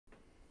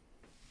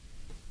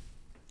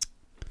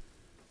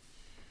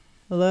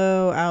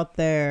Hello out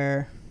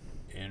there.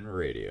 In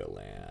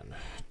Radioland.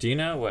 Do you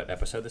know what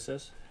episode this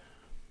is?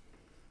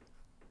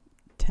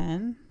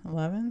 10,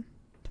 11,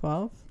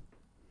 12,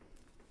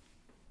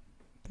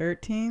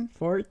 13,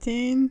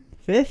 14,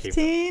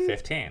 15?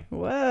 15.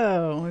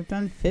 Whoa, we've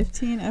done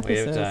 15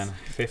 episodes. We've done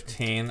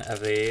 15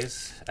 of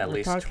these. At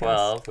least podcast.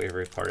 12 we've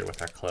recorded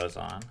with our clothes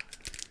on.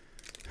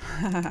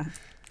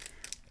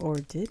 Or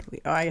did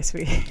we? Oh, I guess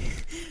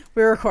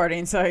we're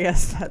recording, so I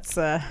guess that's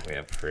We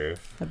have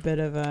proof. a bit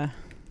of a...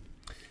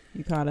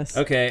 You caught us.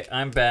 Okay,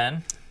 I'm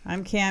Ben.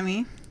 I'm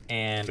Cammie.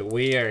 And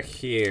we are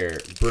here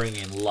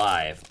bringing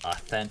live,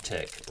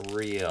 authentic,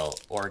 real,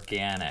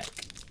 organic,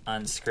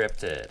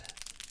 unscripted,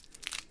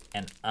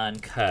 and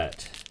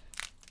uncut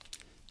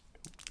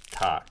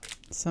talk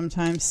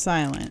Sometimes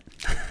silent.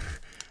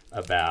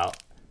 about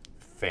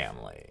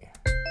family.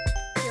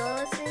 You're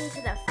listening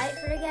to the Fight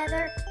for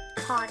Together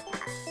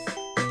podcast.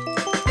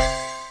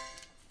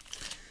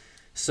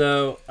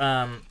 So,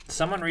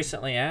 someone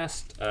recently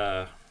asked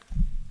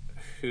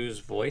whose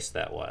voice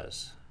that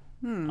was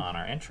on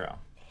our intro.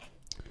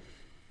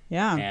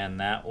 Yeah. And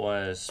that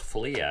was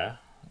Flea's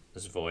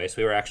voice.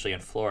 We were actually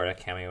in Florida.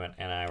 Cammie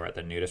and I were at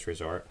the nudist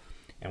resort,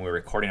 and we were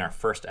recording our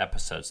first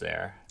episodes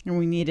there. And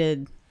we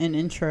needed an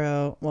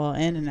intro,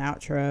 and an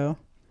outro.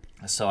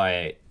 So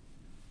I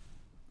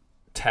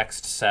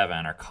text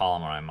Seven or call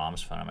him on my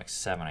mom's phone. I'm like,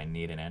 Seven, I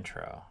need an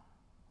intro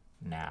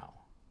now.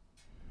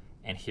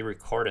 And he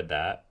recorded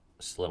that.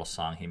 This little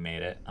song, he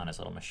made it on his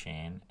little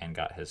machine and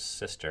got his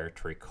sister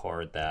to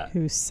record that.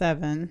 Who's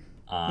 7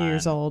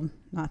 years old,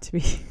 not to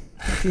be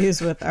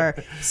confused with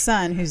our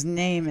son, whose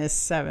name is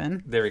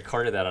 7. They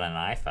recorded that on an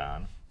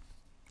iPhone,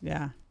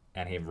 Yeah.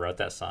 and he wrote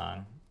that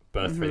song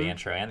both for the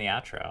intro and the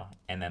outro,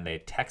 and then they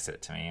texted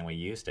it to me, and we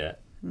used it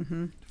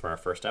for our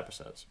first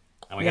episodes.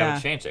 And we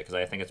haven't changed it because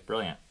I think it's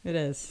brilliant. It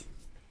is.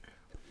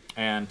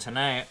 And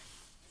tonight,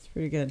 It's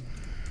pretty good.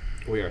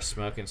 we are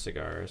smoking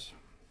cigars,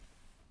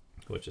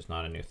 which is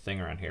not a new thing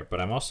around here, but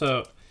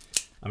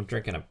I'm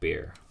drinking a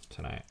beer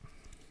tonight.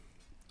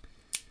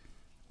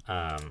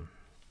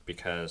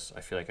 Because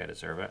I feel like I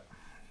deserve it.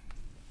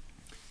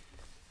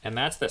 And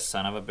that's the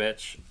son of a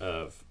bitch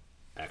of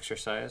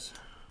exercise.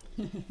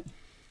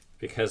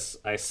 Because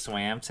I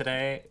swam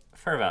today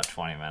for about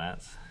 20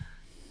 minutes.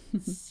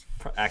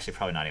 Actually,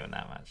 probably not even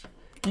that much.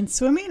 And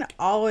swimming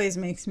always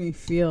makes me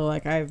feel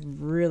like I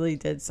really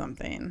did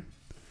something.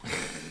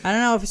 I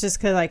don't know if it's just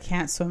because I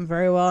can't swim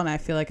very well and I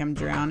feel like I'm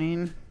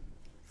drowning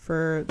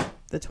for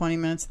the 20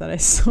 minutes that I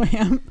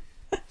swam.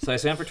 So I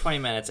swam for 20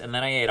 minutes, and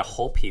then I ate a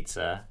whole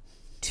pizza,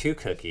 2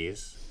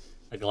 cookies,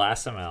 a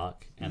glass of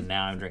milk, and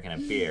now I'm drinking a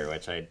beer,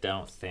 which I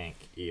don't think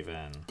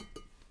even...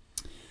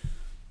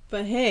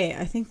 But hey,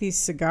 I think these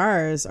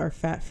cigars are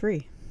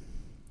fat-free.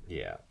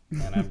 Yeah.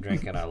 And I'm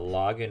drinking a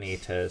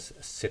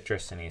Lagunitas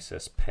Citrus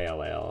Anesis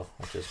Pale Ale,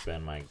 which has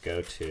been my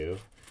go-to.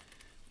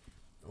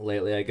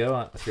 Lately, I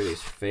go through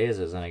these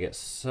phases, and I get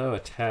so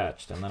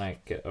attached, and then I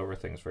get over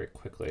things very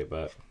quickly,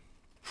 but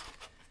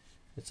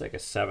it's like a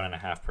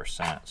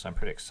 7.5%, so I'm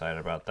pretty excited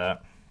about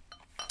that.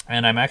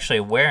 And I'm actually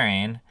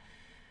wearing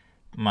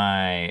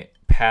my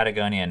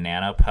Patagonia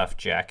Nano Puff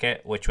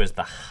jacket, which was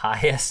the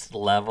highest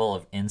level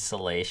of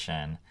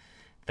insulation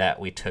that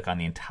we took on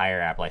the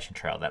entire Appalachian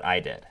Trail that I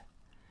did.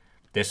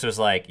 This was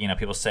like,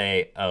 people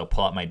say, oh,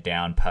 pull out my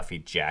down puffy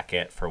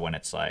jacket for when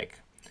it's like,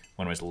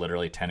 when it was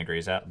literally 10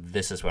 degrees out.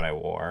 This is what I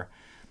wore.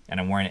 And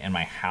I'm wearing it in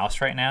my house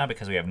right now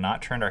because we have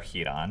not turned our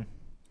heat on.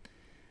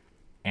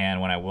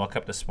 And when I woke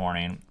up this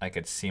morning, I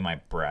could see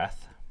my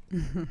breath.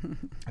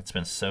 It's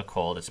been so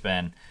cold. It's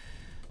been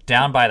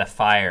down by the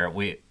fire.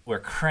 We're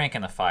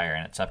cranking the fire,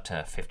 and it's up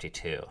to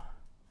 52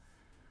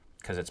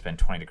 because it's been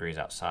 20 degrees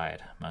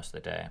outside most of the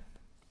day.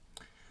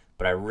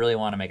 But I really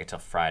want to make it till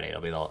Friday.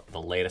 It'll be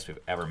the latest we've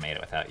ever made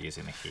it without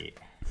using the heat.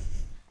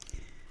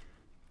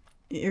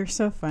 You're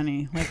so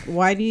funny. Like,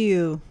 why do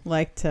you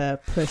like to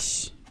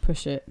push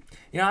it?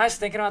 I was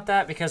thinking about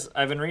that because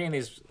I've been reading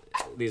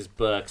these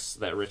books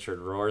that Richard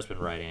Rohr's been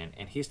writing,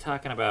 and he's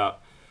talking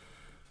about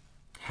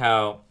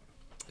how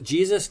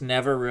Jesus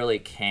never really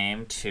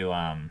came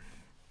to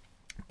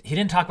he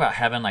didn't talk about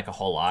heaven like a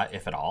whole lot,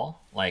 if at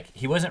all. Like,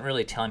 he wasn't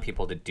really telling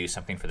people to do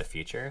something for the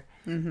future.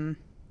 Mm-hmm.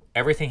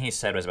 Everything he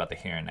said was about the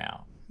here and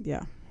now.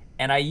 Yeah.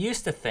 And I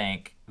used to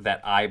think that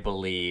I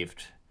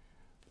believed,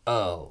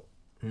 oh,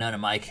 none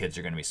of my kids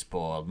are going to be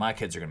spoiled. My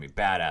kids are going to be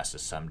badasses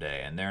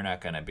someday, and they're not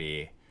going to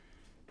be,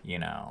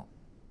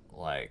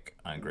 like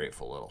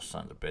ungrateful little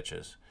sons of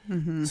bitches.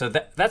 Mm-hmm. So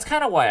that's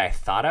kind of why I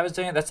thought I was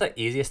doing it. That's the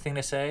easiest thing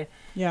to say.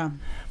 Yeah.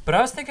 But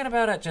I was thinking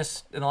about it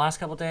just in the last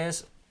couple of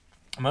days,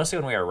 mostly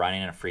when we were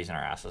running and freezing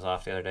our asses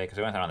off the other day, because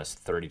we went on this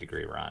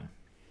 30-degree run,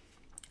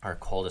 our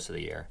coldest of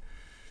the year.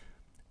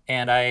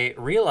 And I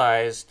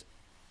realized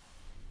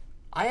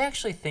I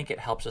actually think it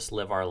helps us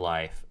live our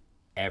life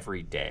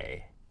every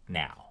day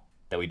now,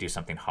 that we do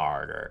something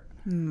hard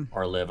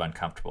or live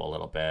uncomfortable a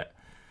little bit.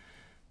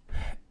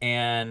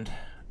 And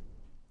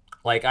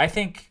like I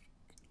think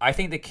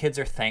the kids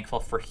are thankful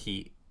for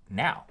heat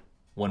now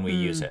when we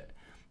use it.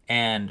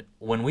 And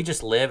when we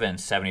just live in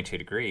 72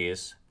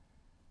 degrees,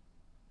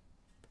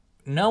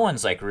 no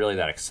one's like really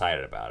that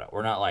excited about it.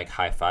 We're not like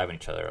high-fiving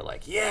each other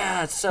like,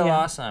 yeah, it's so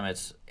awesome.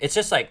 It's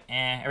just like,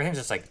 everything's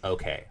just like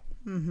okay.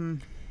 Mm-hmm.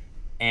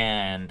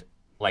 And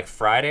like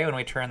Friday when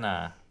we turn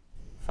the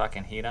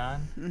fucking heat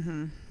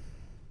on,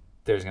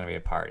 there's gonna be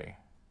a party.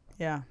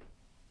 Yeah.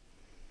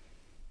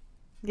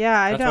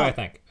 Yeah, That's what I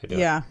think. I do.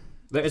 Yeah.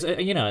 There's,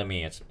 you know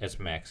me, it's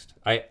mixed.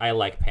 I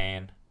like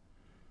pain,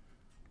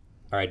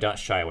 or I don't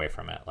shy away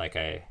from it. Like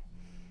I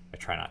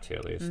try not to,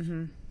 at least.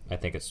 Mm-hmm. I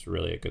think it's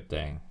really a good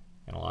thing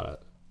in a lot of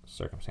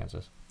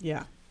circumstances.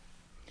 Yeah.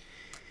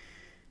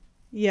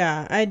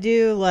 Yeah, I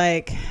do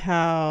like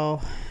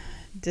how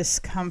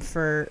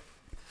discomfort,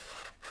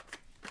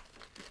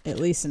 at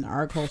least in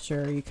our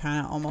culture, you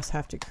kind of almost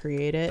have to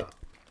create it.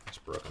 It's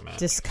broken, man.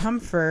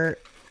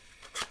 Discomfort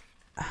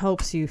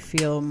helps you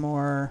feel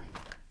more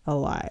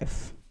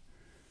alive.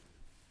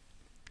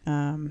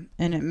 And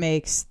it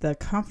makes the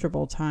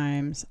comfortable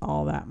times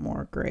all that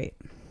more great.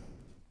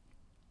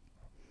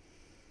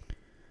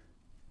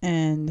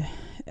 And,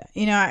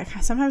 you know,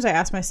 sometimes I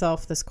ask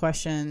myself this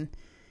question,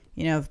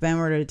 you know, if Ben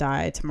were to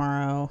die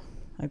tomorrow,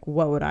 like,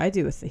 what would I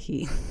do with the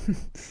heat?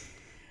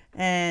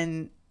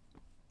 And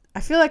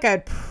I feel like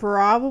I'd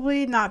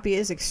probably not be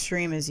as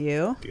extreme as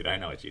you. Dude, I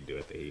know what you'd do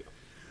with the heat.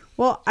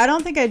 Well, I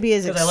don't think I'd be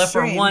as extreme. Because I left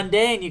for one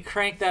day and you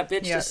cranked that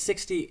bitch to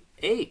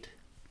 68.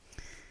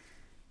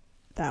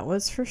 That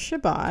was for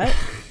Shabbat.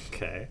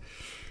 Okay.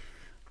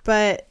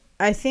 But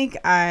I think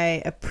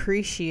I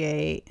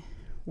appreciate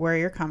where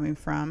you're coming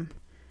from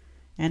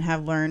and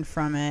have learned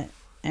from it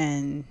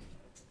and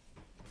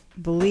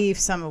believe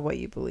some of what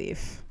you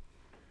believe,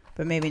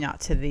 but maybe not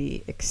to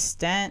the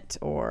extent,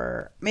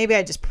 or maybe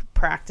I just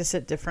practice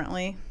it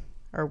differently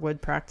or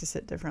would practice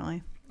it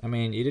differently. I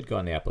mean, you did go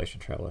on the Appalachian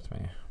Trail with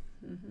me.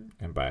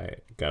 Mm-hmm. And by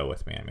go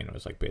with me, I mean, it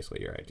was like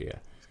basically your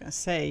idea. I was going to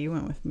say, you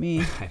went with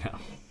me. I know.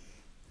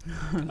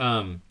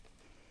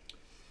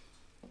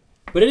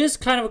 But it is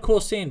kind of a cool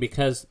scene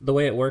because the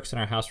way it works in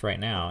our house right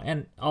now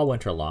and all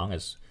winter long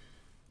is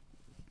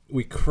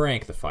we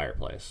crank the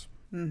fireplace.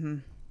 Mm-hmm.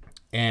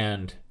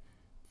 And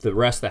the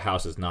rest of the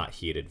house is not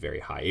heated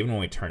very high. Even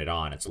when we turn it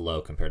on, it's low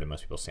compared to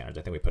most people's standards.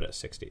 I think we put it at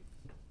 60.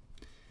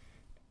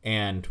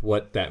 And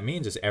what that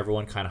means is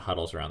everyone kind of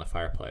huddles around the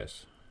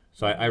fireplace.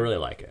 So I really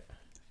like it.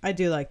 I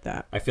do like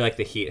that. I feel like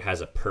the heat has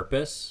a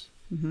purpose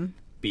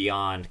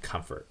beyond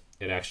comfort.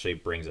 It actually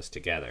brings us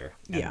together.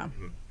 And,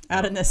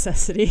 out of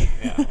necessity.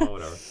 Yeah, well,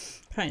 whatever.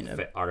 Kind of.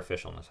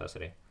 Artificial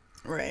necessity.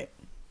 Right.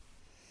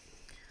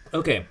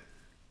 Okay.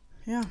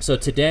 Yeah. So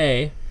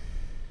today,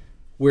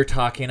 we're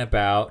talking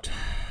about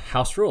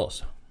house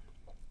rules.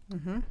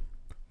 Mm-hmm.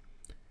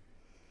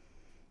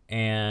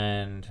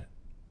 And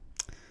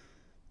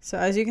so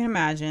as you can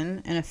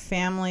imagine, in a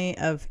family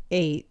of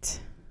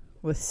 8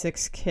 with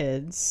 6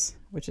 kids,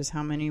 which is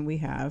how many we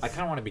have. I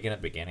kind of want to begin at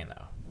the beginning,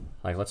 though.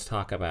 Like, let's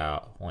talk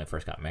about when we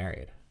first got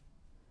married.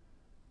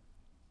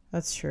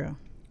 That's true.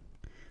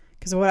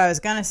 Because what I was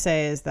going to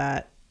say is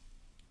that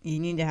you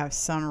need to have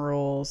some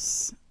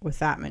rules with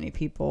that many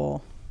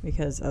people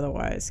because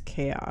otherwise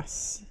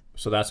chaos.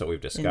 So that's what we've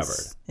discovered.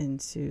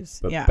 Ensues.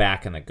 But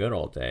back in the good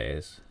old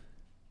days,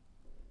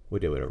 we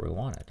did whatever we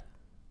wanted.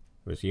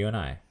 It was you and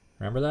I.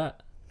 Remember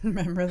that?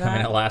 Remember that? I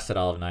mean, it lasted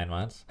all of 9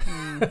 months.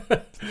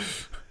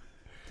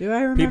 Do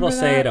I remember People that?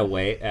 say to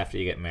wait after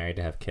you get married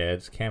to have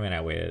kids. Cami and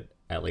I waited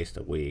at least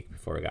a week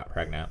before we got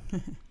pregnant.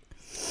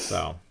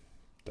 So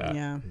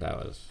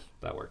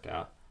that worked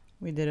out.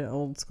 We did it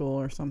old school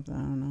or something. I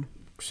don't know.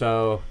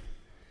 So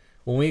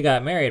when we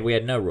got married, we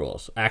had no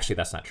rules. Actually,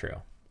 that's not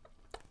true.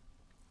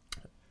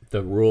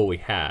 The rule we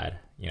had,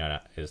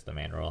 is the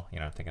main rule. You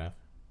know what I'm thinking of?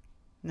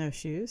 No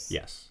shoes?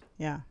 Yes.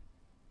 Yeah.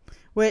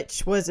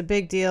 Which was a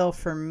big deal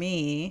for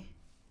me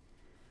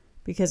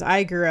because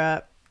I grew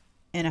up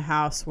in a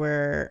house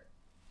where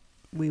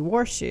we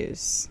wore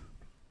shoes.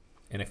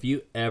 And if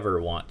you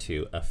ever want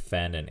to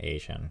offend an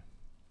Asian.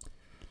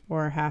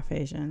 Or a half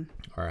Asian.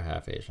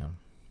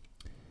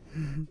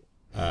 And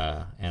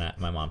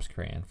my mom's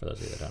Korean, for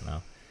those of you that don't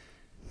know.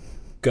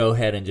 Go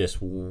ahead and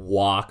just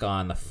walk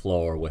on the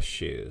floor with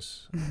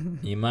shoes.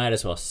 You might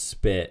as well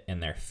spit in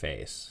their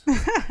face.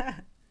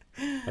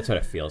 That's what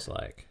it feels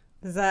like.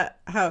 Is that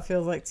how it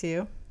feels like to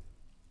you?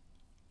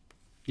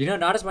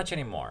 Not as much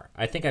anymore.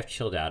 I think I've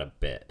chilled out a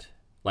bit.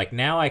 Like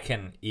now I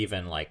can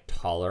even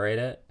tolerate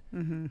it.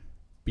 Mm-hmm.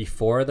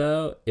 Before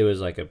though, it was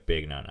like a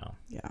big no-no.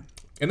 Yeah.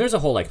 And there's a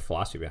whole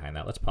philosophy behind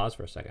that. Let's pause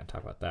for a second and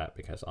talk about that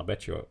because I'll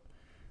bet you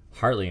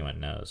hardly anyone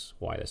knows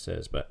why this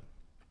is, but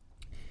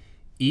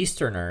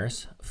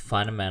Easterners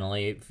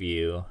fundamentally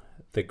view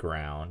the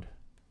ground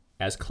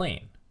as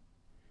clean,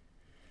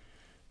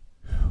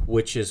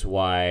 which is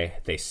why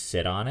they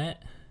sit on it,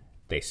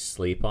 they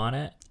sleep on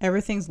it.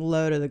 Everything's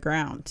low to the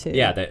ground too.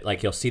 Yeah,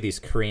 you'll see these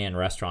Korean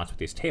restaurants with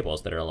these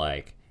tables that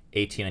are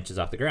 18 inches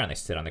off the ground. They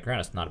sit on the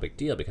ground. It's not a big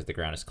deal because the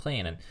ground is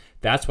clean, and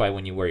that's why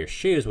when you wear your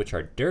shoes, which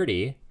are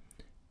dirty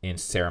in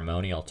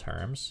ceremonial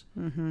terms,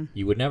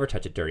 you would never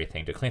touch a dirty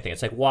thing to a clean thing.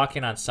 It's like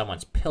walking on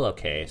someone's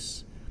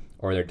pillowcase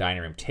or their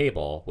dining room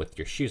table with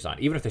your shoes on.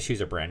 Even if the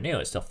shoes are brand new,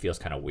 it still feels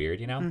kind of weird,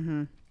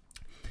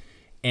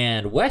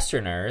 And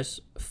Westerners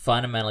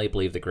fundamentally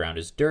believe the ground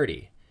is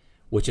dirty,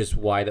 which is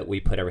why that we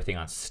put everything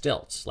on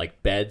stilts.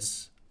 Like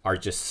beds are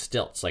just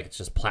stilts, like it's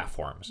just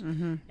platforms.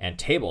 And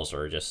tables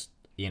are just,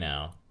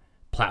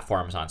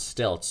 platforms on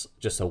stilts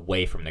just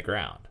away from the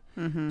ground.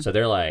 So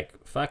they're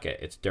like, fuck it,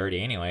 it's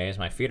dirty anyways.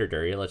 My feet are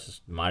dirty.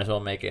 Might as well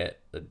make it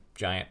a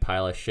giant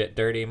pile of shit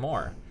dirty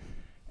more.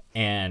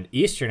 And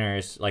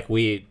Easterners, like,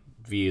 we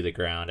view the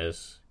ground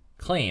as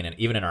clean, and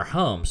even in our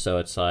homes. So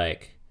it's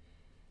like,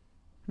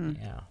 that's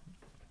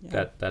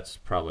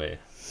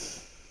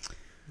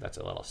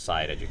a little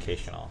side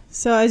educational.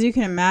 So as you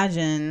can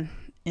imagine,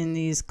 in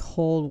these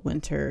cold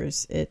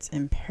winters, it's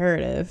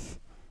imperative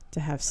to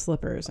have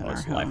slippers in our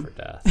It's home. life or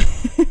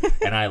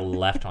death. And I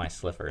left my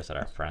slippers at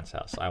our friend's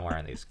house. I'm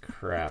wearing these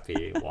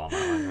crappy Walmart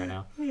ones right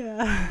now.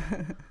 Yeah.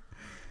 I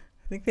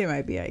think they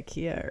might be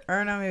IKEA.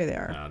 Or no, maybe they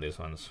are. No,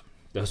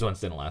 those ones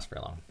didn't last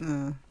very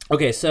long.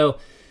 Okay, so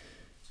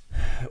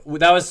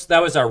that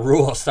was our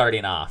rule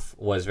starting off.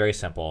 Was very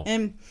simple.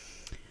 And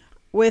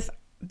with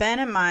Ben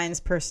and mine's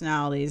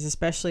personalities,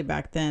 especially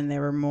back then, they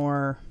were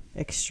more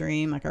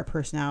extreme. Like, our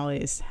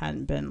personalities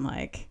hadn't been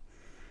like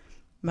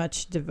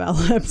much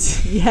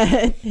developed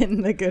yet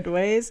in the good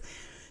ways.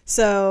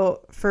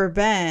 So for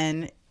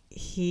Ben,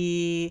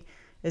 he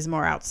is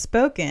more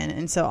outspoken,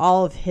 and so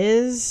all of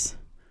his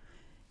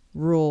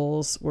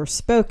rules were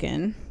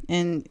spoken.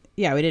 And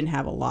yeah, we didn't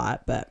have a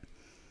lot,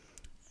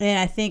 and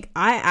I think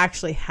I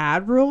actually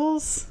had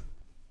rules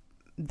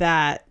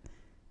that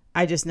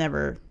I just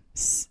never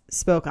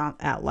spoke on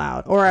out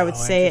loud, or I would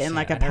say it in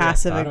like a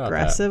passive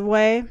aggressive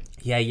way.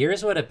 Yeah,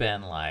 yours would have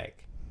been like,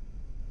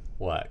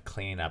 what,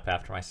 clean up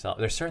after myself.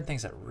 There's certain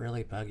things that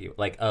really bug you,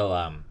 like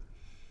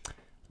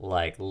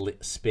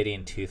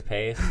spitting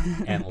toothpaste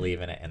and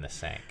leaving it in the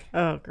sink.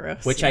 Oh,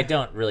 gross. Which I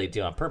don't really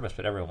do on purpose,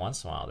 but every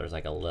once in a while there's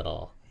like a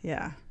little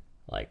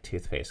like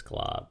toothpaste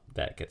glob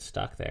that gets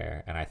stuck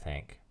there, and I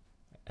think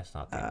it's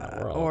not the end of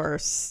the world. Or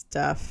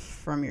stuff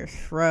from your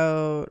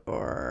throat,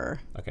 or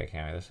okay,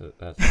 Cammy,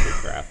 that's too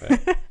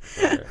graphic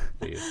for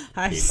these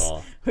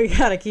people. We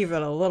gotta keep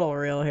it a little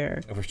real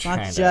here. We're trying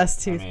not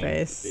just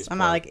toothpaste. I'm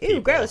not like,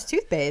 ew, gross,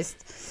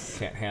 toothpaste.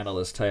 Can't handle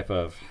this type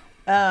of.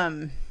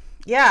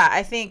 Yeah,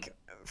 I think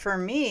for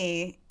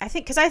me,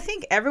 because I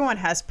think everyone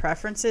has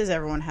preferences,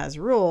 everyone has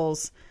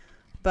rules,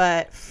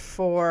 but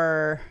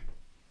for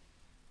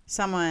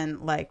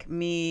someone like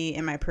me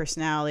and my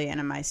personality and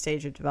in my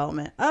stage of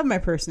development of my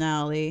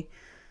personality,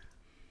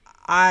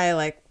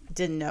 I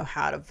didn't know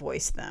how to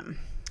voice them.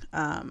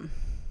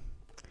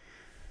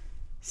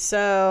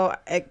 So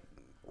it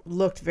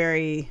looked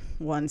very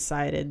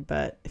one-sided,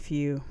 but if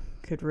you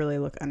could really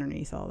look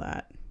underneath all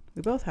that,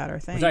 we both had our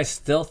thing. Which I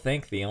still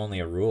think the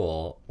only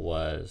rule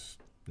was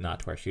not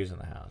to wear shoes in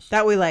the house.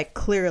 That we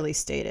clearly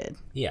stated.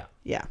 Yeah.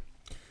 Yeah.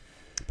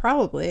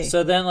 Probably.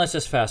 So then let's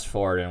just fast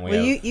forward,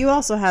 and you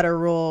also had a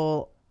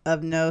rule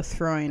of no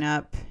throwing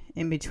up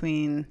in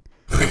between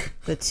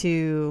the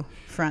two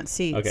front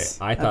seats. Okay,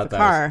 I thought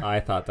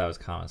that was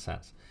common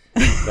sense.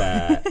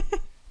 That,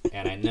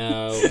 and I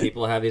know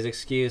people have these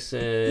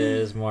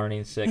excuses,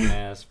 morning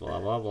sickness, blah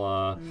blah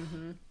blah.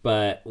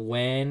 But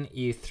when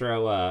you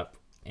throw up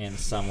in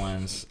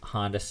someone's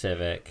Honda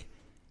Civic,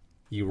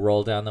 you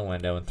roll down the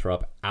window and throw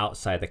up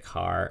outside the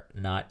car,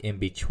 not in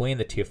between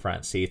the two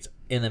front seats,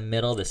 in the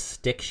middle of the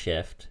stick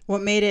shift.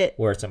 What made it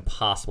where it's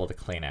impossible to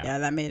clean out. Yeah,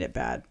 that made it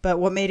bad. But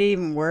what made it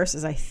even worse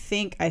is I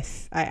think I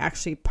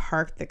actually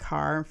parked the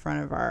car in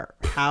front of our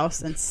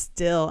house and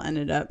still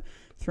ended up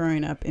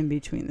throwing up in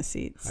between the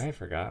seats. I had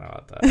forgotten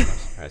about that. I'm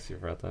surprised you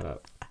brought that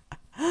up.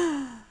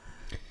 Oh,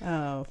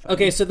 funny.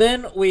 Okay, so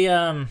then we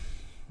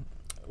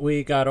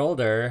got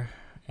older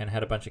and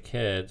had a bunch of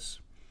kids,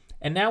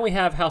 and now we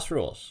have house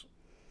rules.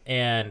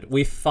 And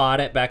we fought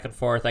it back and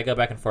forth. I go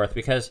back and forth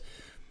because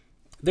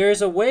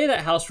there's a way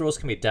that house rules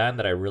can be done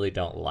that I really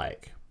don't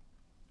like.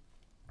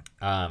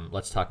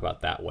 Let's talk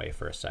about that way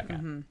for a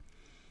second.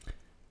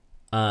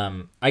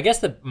 I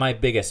guess my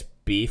biggest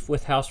beef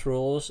with house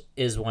rules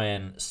is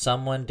when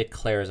someone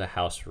declares a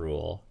house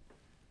rule.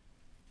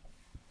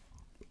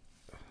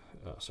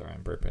 Oh, sorry,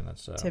 I'm burping.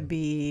 That's to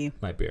be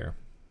my beer.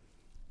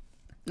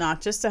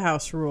 Not just a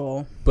house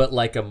rule, but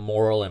like a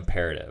moral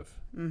imperative.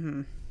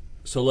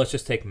 So let's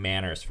just take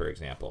manners, for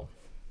example.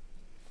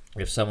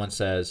 If someone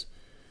says,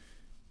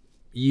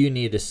 you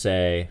need to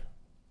say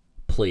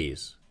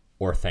please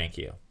or thank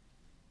you.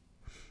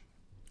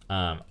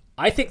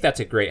 I think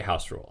that's a great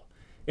house rule.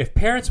 If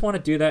parents want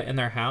to do that in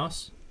their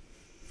house,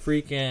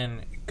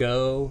 freaking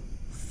go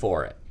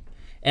for it.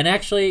 And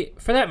actually,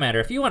 for that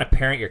matter, if you want to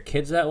parent your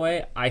kids that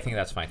way, I think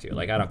that's fine too.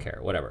 I don't care,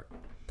 whatever.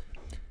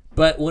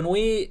 But when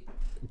we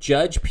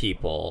judge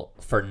people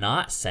for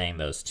not saying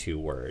those two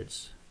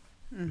words,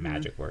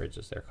 magic words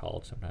as they're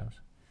called sometimes,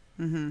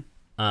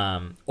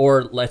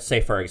 or let's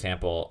say, for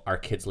example, our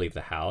kids leave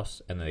the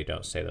house and they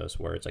don't say those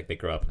words, like they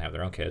grow up and have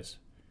their own kids.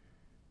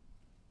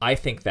 I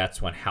think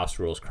that's when house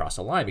rules cross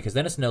a line, because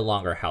then it's no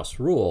longer a house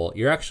rule.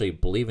 You're actually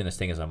believing this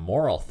thing is a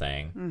moral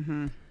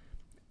thing.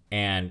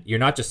 And you're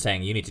not just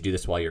saying you need to do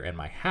this while you're in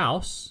my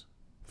house.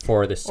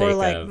 for the sake or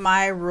like of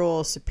my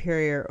rule is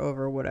superior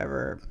over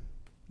whatever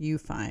you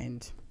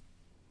find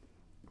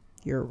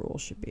your rule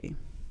should be.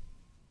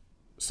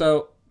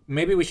 So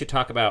maybe we should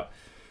talk about,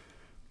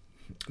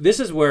 this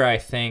is where I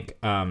think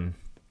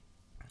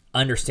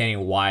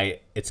understanding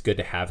why it's good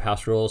to have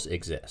house rules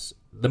exists.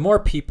 The more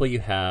people you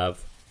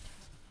have,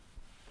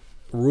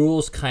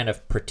 rules kind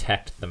of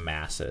protect the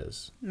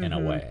masses in a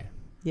way.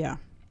 Yeah.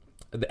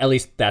 At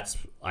least that's,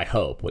 I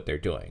hope, what they're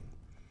doing.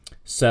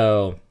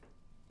 So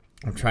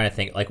I'm trying to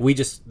think, like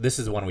this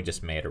is one we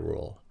just made a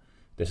rule.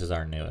 This is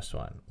our newest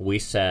one. We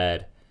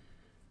said,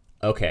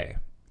 okay,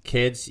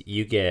 kids,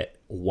 you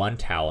get one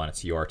towel and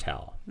it's your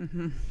towel.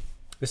 Mm-hmm.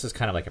 This is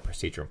kind of like a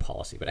procedure and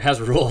policy, but it has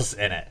rules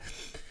in it.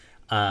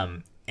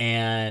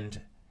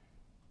 And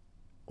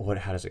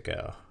how does it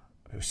go?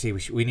 See,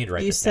 we need to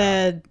write this down. You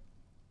said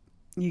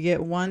you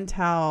get one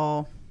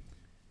towel,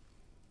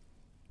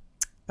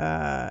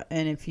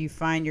 and if you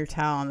find your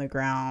towel on the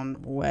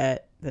ground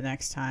wet the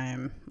next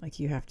time, like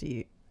you have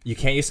to... You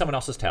can't use someone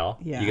else's towel.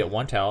 Yeah. You get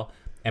one towel,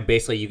 and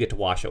basically you get to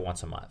wash it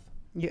once a month.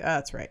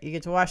 That's right. You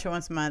get to wash it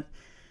once a month,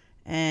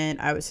 and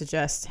I would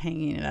suggest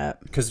hanging it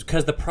up.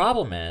 Because the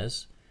problem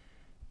is,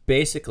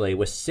 basically,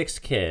 with 6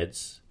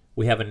 kids,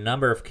 we have a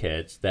number of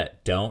kids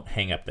that don't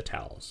hang up the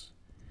towels.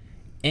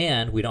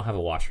 And we don't have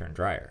a washer and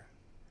dryer.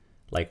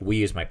 Like, we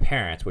use my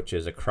parents', which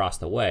is across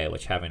the way,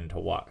 which having to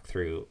walk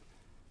through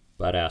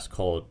butt-ass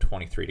cold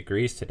 23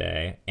 degrees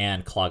today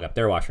and clog up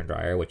their washer and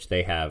dryer, which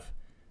they have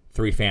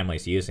 3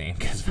 families using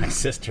because my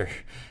sister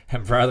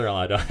and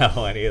brother-in-law don't have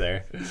one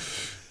either.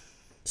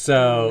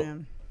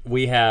 So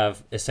we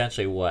have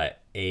essentially,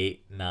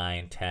 8,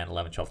 9, 10,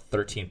 11, 12,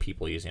 13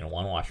 people using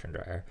one washer and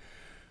dryer.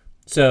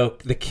 So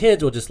the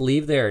kids will just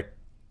leave their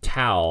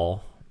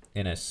towel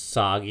in a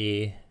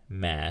soggy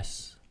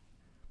mess.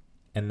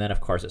 And then,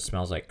 of course, it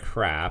smells like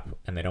crap,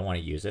 and they don't want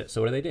to use it.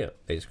 So what do?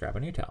 They just grab a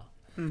new towel.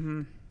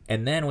 Mm-hmm.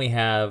 And then we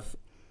have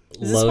loads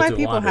of laundry. Is this why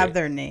people have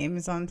their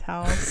names on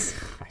towels?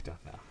 I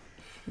don't know.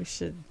 We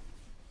should.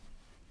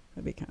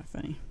 That'd be kind of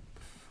funny.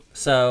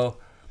 So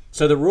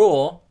the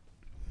rule,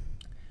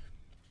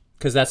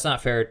 because that's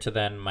not fair to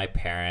then my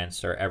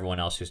parents or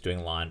everyone else who's doing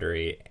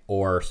laundry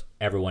or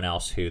everyone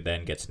else who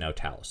then gets no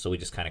towels. So we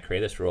just kind of create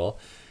this rule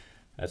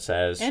that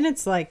says... And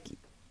it's like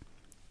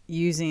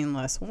using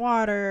less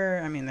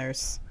water. I mean,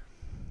 there's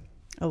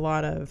a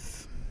lot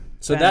of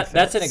benefits.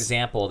 That's an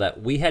example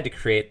that we had to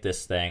create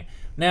this thing.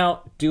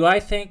 Now, do I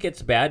think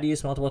it's bad to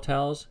use multiple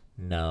towels?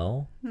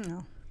 No.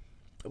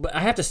 But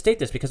I have to state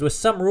this because with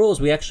some rules,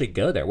 we actually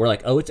go there. We're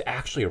like, oh, it's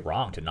actually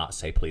wrong to not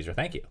say please or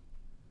thank you.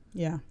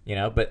 Yeah. You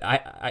know, but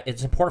I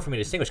it's important for me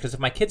to distinguish because if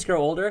my kids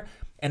grow older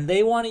and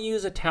they want to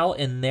use a towel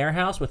in their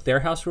house with their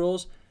house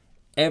rules,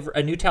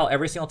 a new towel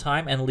every single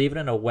time and leave it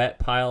in a wet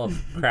pile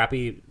of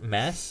crappy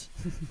mess,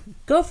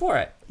 go for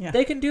it. Yeah.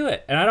 They can do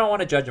it. And I don't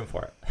want to judge them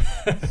for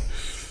it.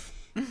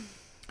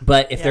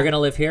 But if they're going to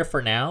live here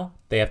for now,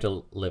 they have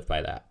to live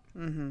by that.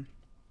 Mm-hmm.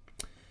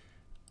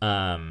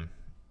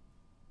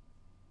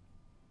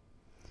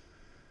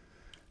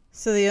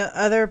 So the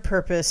other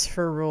purpose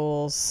for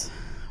rules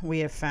we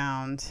have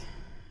found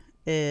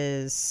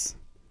is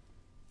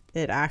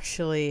it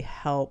actually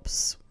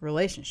helps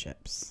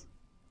relationships.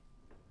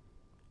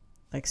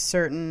 Like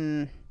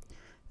someone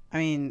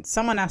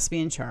has to be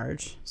in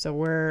charge. So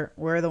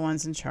we're the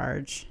ones in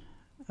charge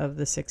of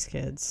the 6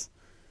 kids.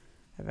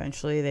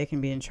 Eventually they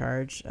can be in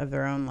charge of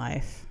their own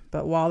life.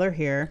 But while they're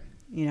here,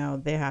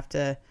 they have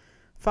to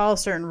follow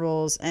certain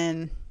rules.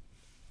 And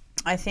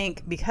I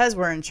think because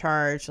we're in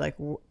charge,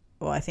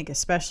 I think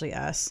especially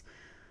us,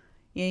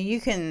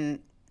 you can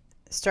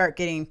start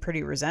getting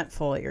pretty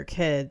resentful at your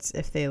kids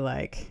if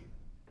they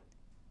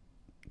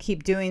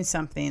keep doing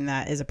something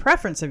that is a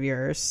preference of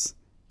yours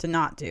to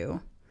not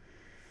do.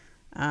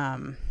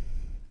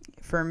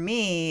 For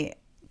me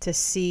to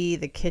see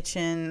the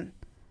kitchen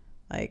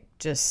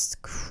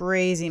just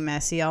crazy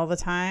messy all the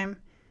time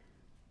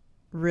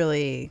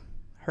really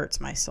hurts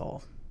my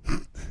soul.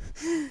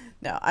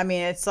 No, I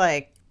mean, it's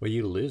like, well,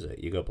 you lose it.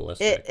 You go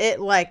ballistic.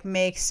 It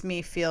makes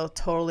me feel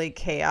totally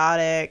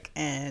chaotic,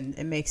 and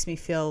it makes me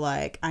feel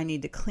like I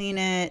need to clean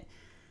it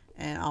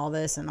and all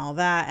this and all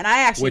that. And I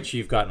actually, which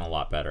you've gotten a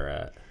lot better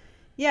at.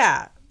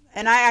 Yeah.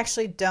 And I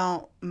actually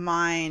don't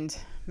mind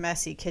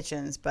messy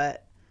kitchens,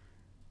 but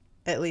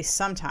at least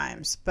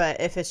sometimes. But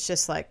if it's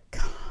just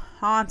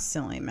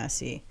constantly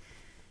messy,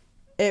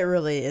 it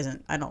really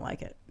isn't. I don't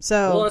like it.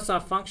 So, well, it's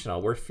not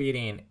functional. We're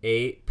feeding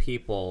 8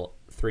 people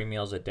 3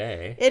 meals a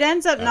day. It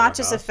ends up not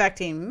just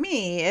affecting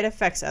me, it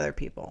affects other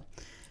people.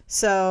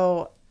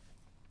 So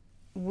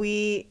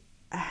we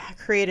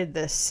created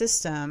this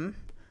system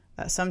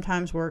that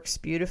sometimes works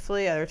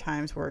beautifully, other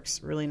times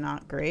works really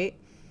not great,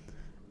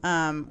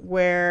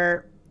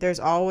 where there's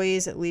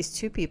always at least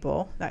 2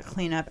 people that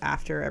clean up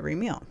after every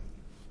meal.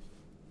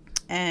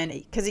 And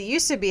because it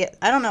used to be,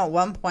 I don't know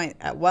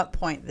at what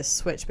point this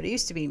switched, but it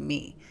used to be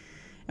me.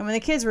 And when the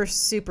kids were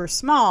super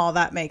small,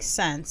 that makes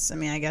sense. I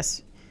mean, I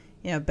guess,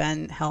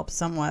 Ben helped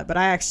somewhat, but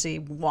I actually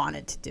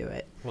wanted to do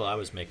it. Well, I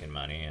was making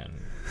money and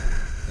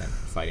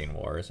fighting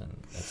wars, and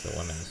that's the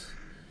women's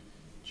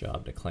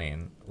job to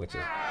clean, which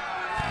is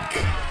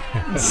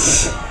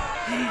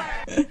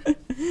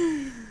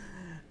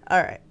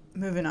All right,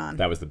 moving on.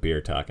 that was the beer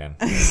talking.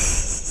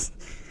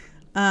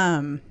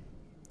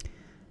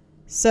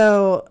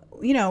 So,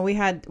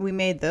 we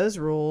made those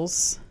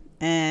rules,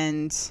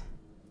 and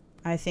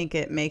I think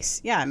it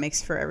makes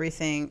for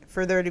everything,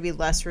 for there to be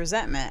less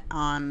resentment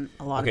on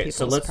a lot of Okay,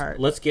 people's so part.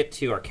 let's get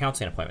to our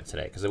counseling appointment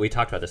today, because we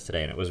talked about this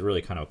today, and it was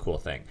really kind of a cool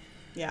thing.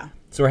 Yeah.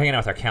 So we're hanging out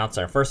with our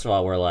counselor. And first of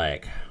all, we're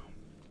like,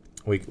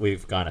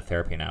 we've gone to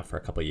therapy now for a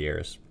couple of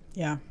years.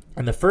 Yeah.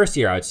 And the first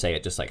year, I would say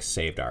it just like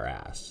saved our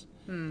ass.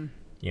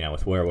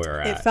 With where we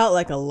were at. It felt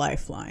like a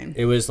lifeline.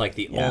 It was like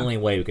the only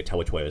way we could tell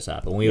which way was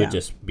up. And we Yeah. would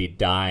just be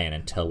dying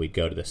until we'd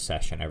go to the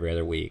session every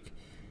other week.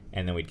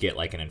 And then we'd get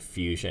like an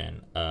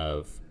infusion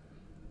of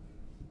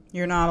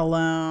You're not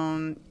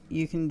alone.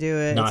 You can do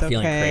it. not it's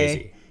feeling okay.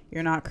 crazy.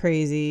 You're not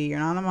crazy. You're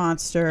not a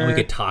monster. And we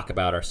could talk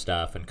about our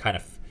stuff and kind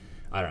of,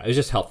 I don't know, it was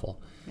just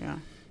helpful. Yeah.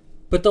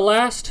 But the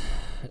last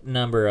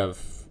number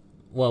of,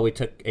 we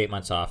took 8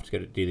 months off to go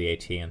to do the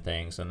AT and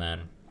things. And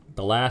then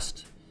the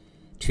last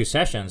 2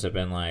 sessions have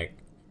been like,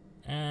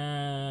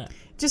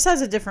 Just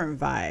has a different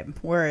vibe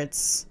where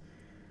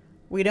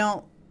we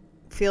don't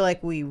feel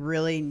like we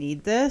really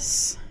need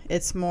this.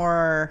 It's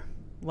more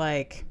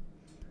like,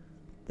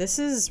 this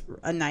is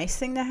a nice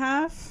thing to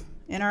have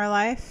in our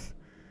life.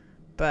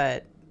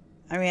 But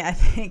I mean, I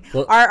think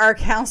our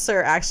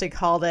counselor actually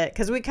called it,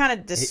 because we kind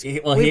of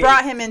we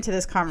brought him into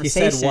this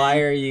conversation. He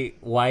said,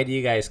 why do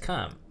you guys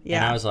come? Yeah.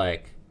 And I was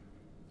like,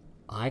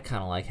 I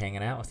kind of like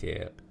hanging out with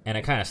you. And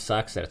it kind of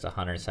sucks that it's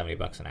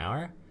 $170 an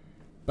hour,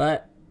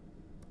 but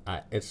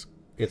it's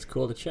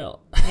cool to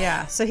chill.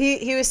 Yeah. So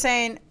he was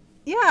saying,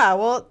 yeah,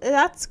 well,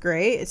 that's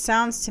great. It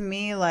sounds to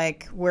me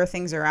like where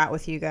things are at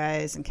with you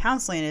guys and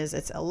counseling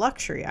it's a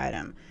luxury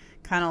item,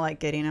 kind of like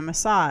getting a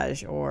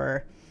massage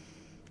or,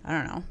 I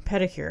don't know,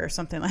 pedicure or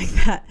something like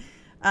that.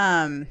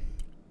 And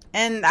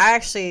I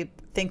actually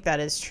think that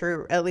is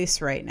true, at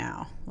least right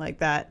now. Like,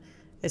 that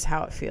is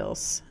how it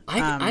feels.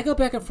 I go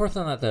back and forth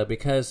on that, though,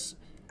 because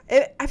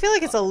I feel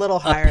like it's a little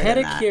higher a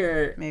pedicure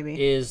than that,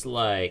 maybe. is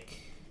like...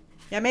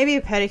 Yeah, maybe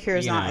a pedicure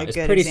is not a good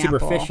example. It's pretty example.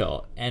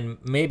 superficial, and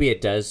maybe it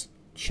does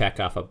check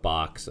off a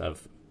box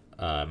of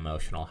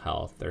emotional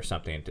health or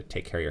something to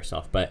take care of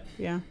yourself. But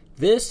yeah,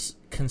 this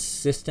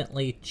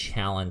consistently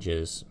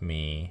challenges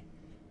me,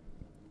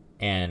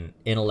 and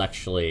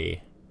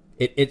intellectually,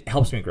 it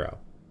helps me grow.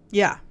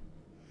 Yeah.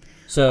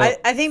 So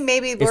I think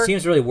maybe it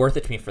seems really worth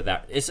it to me for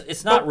that.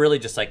 It's not really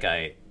just like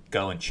I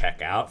go and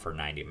check out for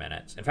 90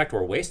 minutes. In fact,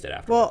 we're wasted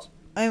afterwards.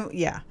 Well,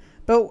 yeah,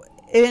 but.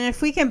 And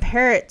if we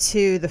compare it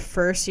to the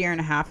first year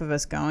and a half of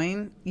us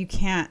going, you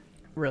can't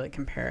really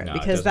compare it,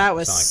 because that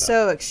was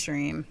so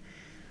extreme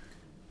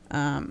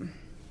time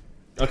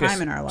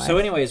in our life. So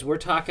anyways, we're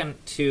talking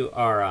to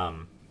our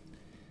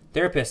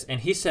therapist,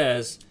 and he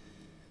says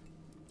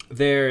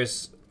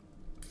there's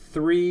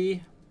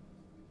 3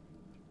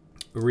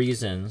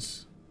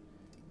 reasons,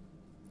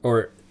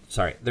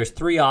 there's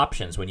 3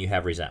 options when you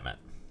have resentment.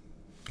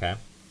 Okay?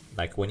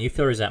 Like when you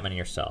feel resentment in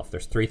yourself,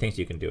 there's 3 things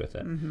you can do with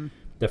it. Mm-hmm.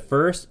 The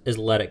first is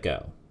let it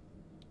go.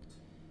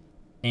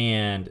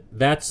 And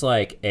that's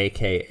like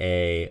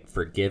AKA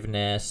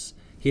forgiveness.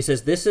 He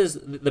says this is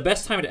the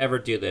best time to ever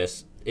do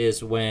this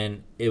is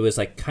when it was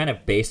like kind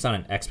of based on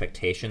an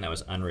expectation that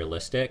was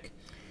unrealistic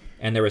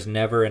and there was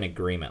never an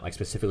agreement, like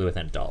specifically with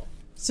an adult.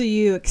 So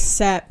you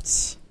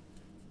accept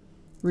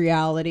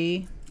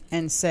reality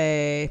and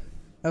say,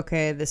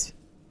 okay, this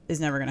is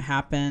never going to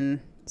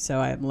happen, so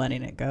I'm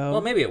letting it go.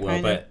 Well, maybe it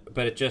will,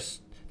 but it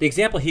just... The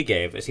example he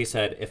gave is he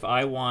said, if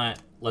I want,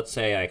 let's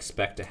say I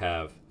expect to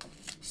have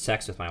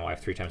sex with my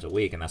wife 3 times a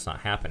week and that's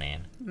not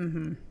happening,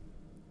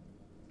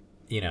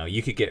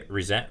 you could get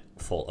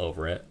resentful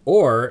over it,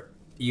 or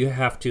you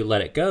have to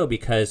let it go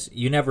because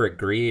she never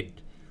agreed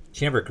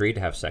to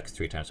have sex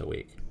 3 times a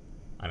week.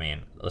 I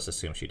mean, let's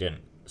assume she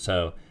didn't.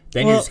 So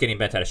then you're just getting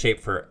bent out of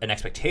shape for an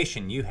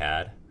expectation you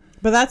had.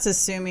 But that's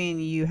assuming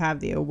you have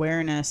the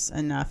awareness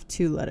enough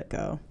to let it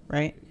go,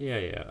 right?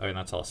 Yeah. I mean,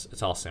 it's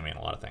all assuming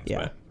a lot of things.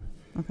 Yeah.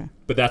 Okay.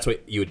 But that's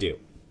what you would do.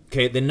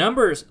 Okay,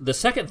 the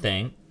second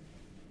thing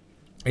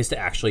is to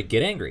actually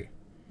get angry.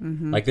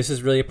 Mm-hmm. Like, this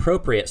is really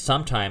appropriate.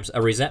 Sometimes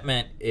a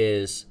resentment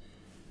is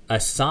a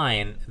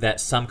sign that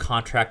some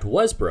contract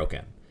was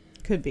broken.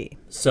 Could be.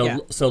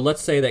 So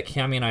let's say that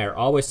Cami and I are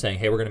always saying,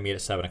 hey, we're going to meet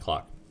at 7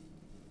 o'clock.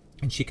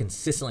 And she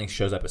consistently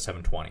shows up at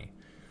 7:20.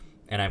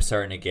 And I'm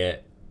starting to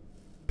get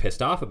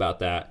pissed off about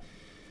that.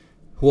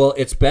 Well,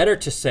 it's better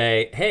to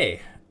say,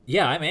 hey,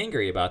 yeah, I'm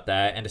angry about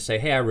that, and to say,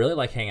 hey, I really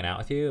like hanging out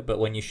with you, but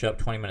when you show up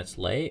 20 minutes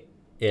late,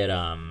 it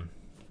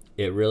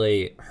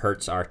really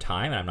hurts our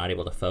time, and I'm not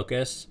able to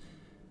focus.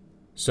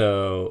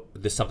 So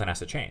something has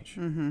to change.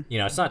 Mm-hmm.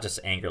 It's not just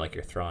anger like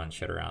you're throwing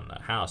shit around the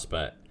house,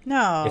 but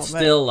it's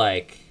still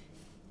like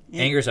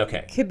anger's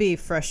okay. It could be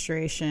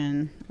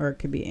frustration, or it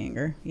could be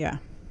anger. Yeah.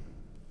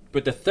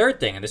 But the third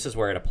thing, and this is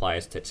where it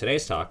applies to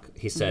today's talk,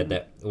 he said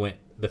that when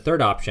the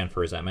third option for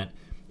resentment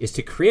is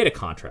to create a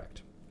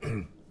contract.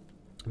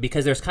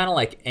 Because there's kind of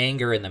like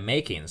anger in the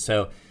making.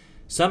 So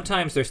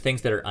sometimes there's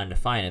things that are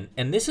undefined.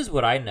 And this is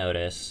what I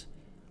notice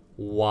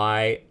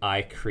why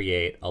I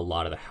create a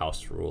lot of the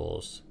house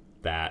rules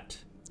that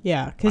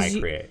Yeah, I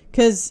create.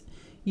 Because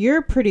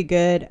you're pretty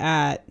good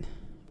at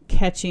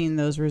catching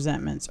those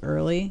resentments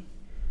early.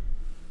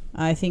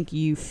 I think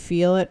you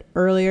feel it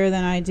earlier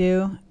than I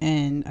do,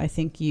 and I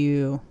think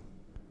you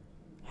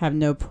have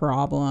no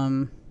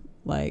problem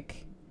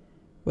like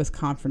with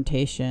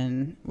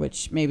confrontation,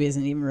 which maybe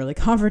isn't even really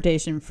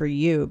confrontation for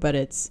you, but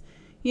it's,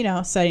 you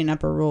know, setting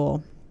up a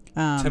rule.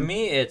 To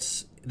me,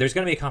 there's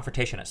going to be a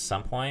confrontation at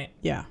some point.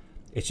 Yeah.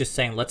 It's just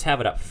saying, let's have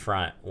it up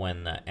front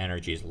when the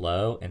energy's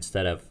low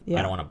instead of, I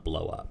Yeah. don't want to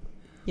blow up.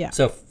 Yeah.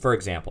 So, for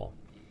example,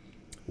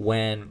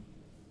 when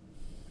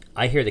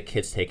I hear the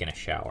kids taking a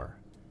shower,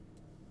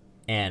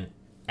 and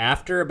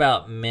after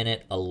about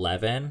minute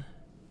 11,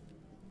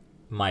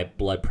 my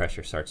blood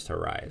pressure starts to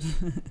rise.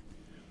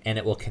 And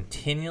it will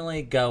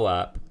continually go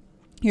up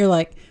You're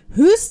like,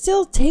 who's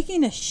still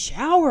taking a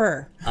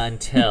shower?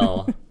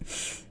 until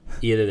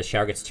either the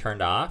shower gets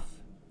turned off,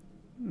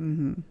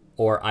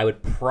 or I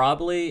would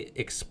probably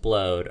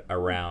explode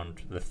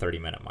around the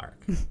 30-minute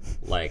mark.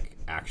 Like,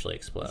 actually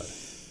explode.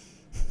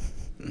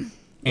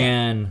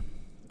 And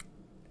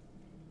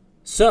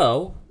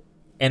so,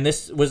 and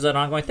this was an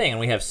ongoing thing, and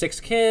we have 6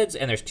 kids,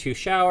 and there's 2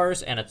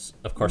 showers, and it's,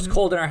 of course,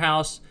 cold in our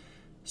house.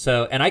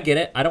 So, and I get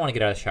it. I don't want to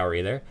get out of the shower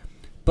either.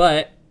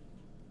 But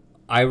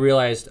I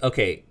realized,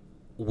 okay,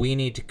 we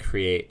need to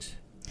create...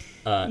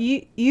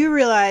 You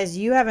realize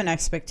you have an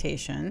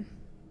expectation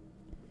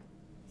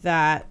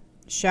that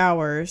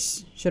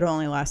showers should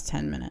only last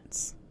 10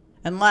 minutes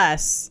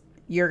unless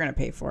you're going to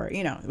pay for it.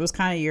 You know, it was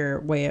kind of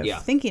your way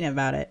of thinking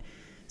about it.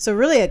 So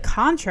really a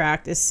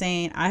contract is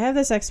saying, I have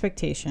this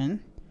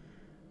expectation.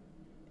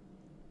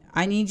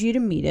 I need you to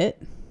meet it.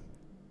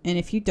 And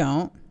if you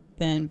don't,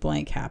 then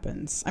blank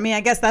happens. I mean, I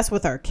guess that's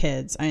with our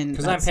kids. I mean,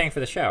 because I'm paying for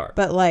the shower.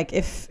 But like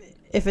if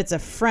it's a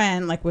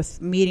friend, like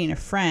with meeting a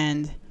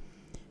friend,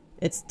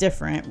 it's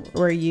different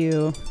where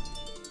you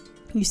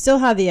still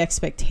have the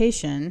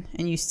expectation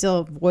and you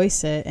still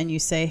voice it and you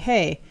say,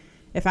 hey,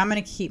 if I'm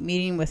going to keep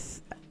meeting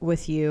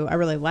with you, I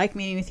really like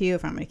meeting with you.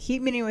 If I'm going to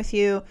keep meeting with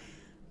you,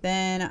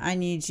 then I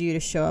need you to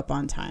show up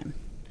on time.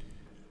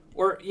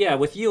 Or, yeah,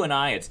 with you and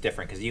I, it's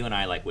different because you and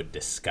I like would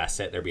discuss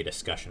it. There'd be a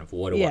discussion of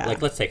what do I,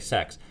 like, let's take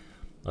sex.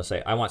 Let's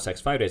say, I want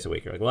sex 5 days a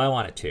week. You're like, well, I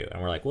want it 2.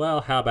 And we're like,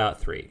 well, how about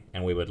 3?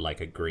 And we would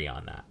like agree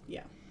on that.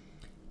 Yeah.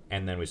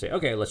 And then we say,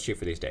 okay, let's shoot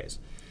for these days.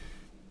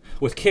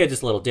 With kids,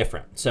 it's a little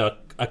different. So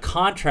a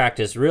contract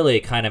is really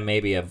kind of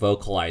maybe a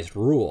vocalized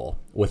rule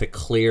with a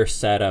clear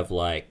set of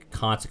like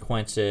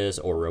consequences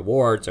or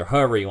rewards or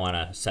however you want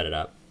to set it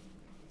up.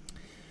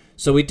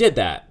 So we did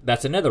that.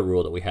 That's another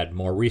rule that we had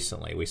more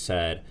recently. We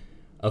said,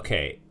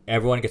 okay,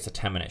 everyone gets a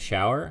 10-minute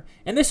shower.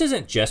 And this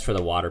isn't just for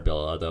the water bill,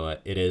 although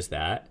it is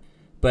that.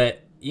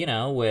 But, you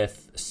know,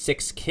 with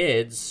 6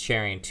 kids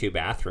sharing 2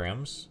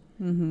 bathrooms,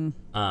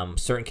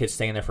 certain kids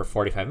staying there for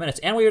 45 minutes,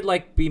 and we would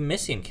like be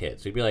missing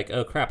kids. We'd be like,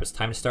 oh crap, it's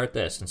time to start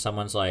this, and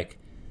someone's like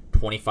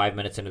 25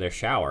 minutes into their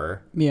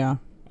shower, Yeah.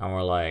 and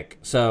we're like,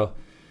 so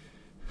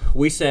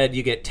we said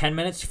you get 10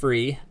 minutes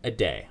free a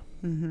day.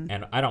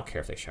 And I don't care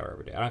if they shower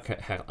every day.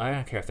 I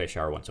don't care if they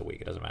shower once a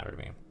week. It doesn't matter to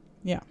me.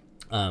 Yeah.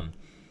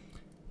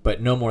 But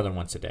no more than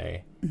once a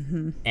day.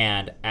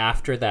 And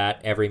after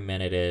that, every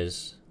minute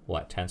is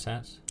what, 10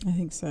 cents? I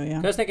think so, yeah.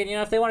 I was thinking, you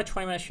know, if they want a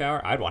 20-minute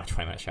shower, I'd want a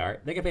 20-minute shower.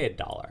 They could pay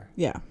 $1.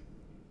 Yeah.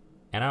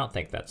 And I don't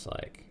think that's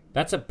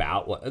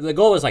about what the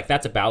goal was. Like,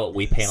 that's about what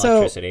we pay in So-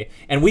 electricity,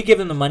 and we give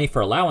them the money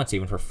for allowance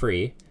even for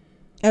free.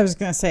 I was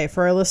going to say,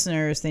 for our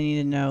listeners, they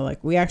need to know, like,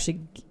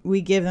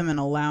 we give them an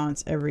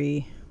allowance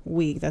every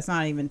week. That's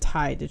not even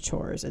tied to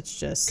chores. It's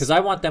just Because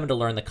I want them to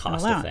learn the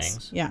cost of allowance.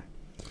 things. Yeah.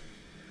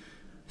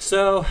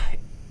 So,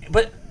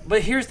 but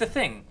here's the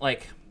thing.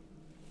 Like,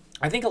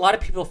 I think a lot of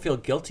people feel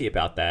guilty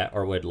about that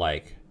or would,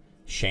 like,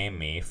 shame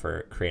me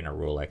for creating a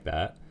rule like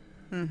that.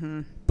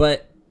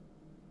 But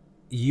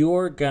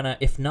you're gonna,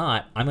 if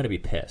not, I'm gonna be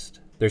pissed.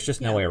 There's just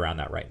no way around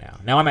that right now.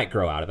 Now I might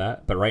grow out of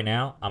that, but right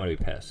now I'm gonna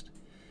be pissed.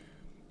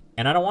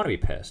 And I don't want to be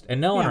pissed. And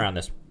no one around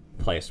this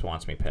place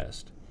wants me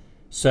pissed.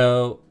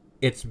 So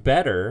it's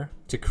better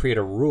to create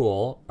a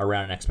rule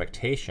around an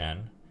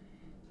expectation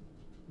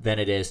than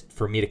it is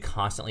for me to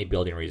constantly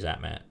building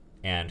resentment.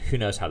 And who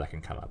knows how that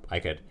can come up. I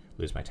could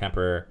lose my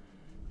temper.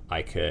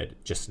 I could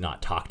just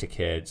not talk to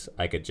kids.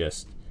 I could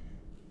just,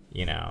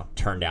 you know,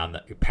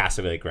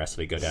 passively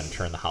aggressively go down and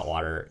turn the hot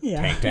water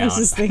tank down. I was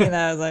just thinking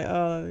that. I was like,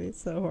 oh, that'd be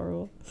so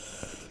horrible.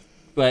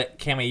 But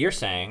Cammie, you're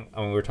saying,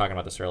 I mean, we were talking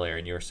about this earlier,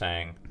 and you were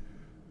saying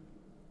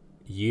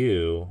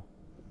you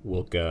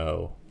will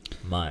go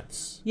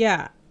months.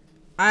 Yeah.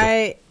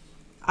 I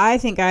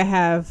think I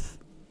have,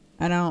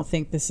 and I don't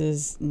think this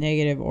is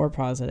negative or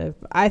positive,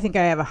 but I think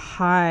I have a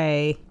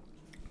high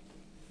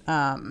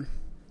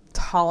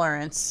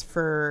tolerance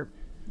for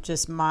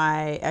just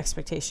my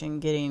expectation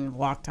getting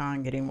walked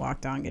on.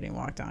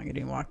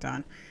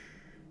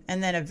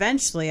 And then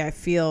eventually I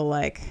feel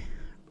like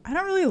I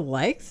don't really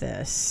like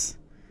this.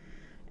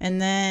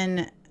 And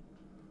then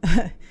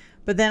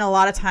But then a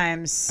lot of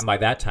times, And by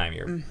that time,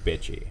 you're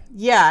bitchy.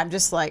 yeah, I'm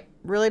just like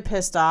really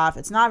pissed off.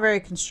 It's not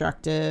very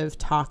constructive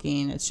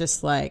talking. It's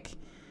just like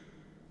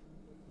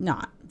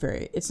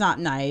it's not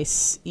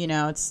nice.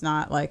 It's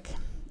not like,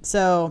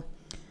 so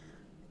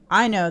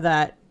I know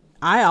that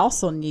I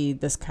also need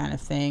this kind of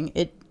thing.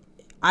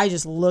 I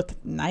just look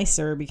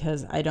nicer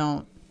because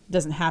it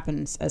doesn't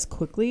happen as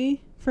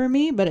quickly for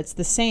me, but it's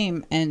the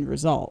same end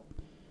result.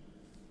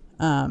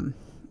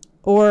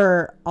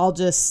 Or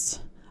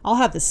I'll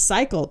have this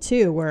cycle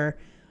too, where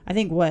I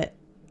think what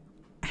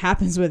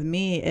happens with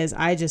me is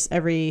I just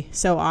every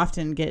so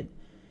often get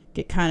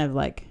kind of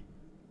like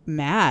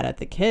mad at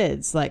the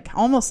kids, like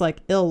almost like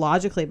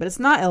illogically, but it's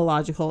not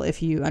illogical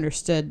if you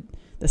understood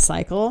the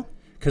cycle.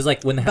 Because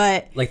like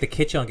the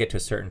kids don't get to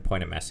a certain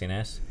point of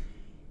messiness,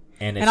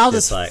 and I'll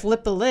just like,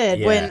 flip the lid.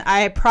 Yeah. When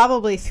I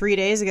probably 3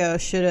 days ago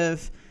should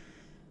have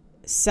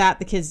sat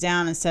the kids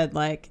down and said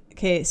like,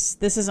 okay,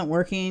 this isn't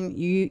working.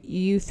 You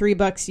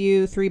 $3,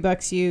 you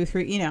 $3, you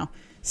three,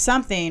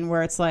 something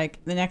where it's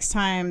like the next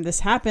time this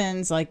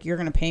happens, like you're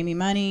going to pay me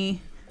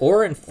money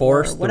or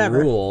enforce or the whatever.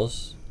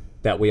 rules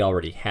that we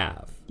already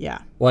have.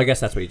 Yeah. Well, I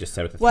guess that's what you just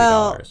said with the $3.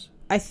 Well,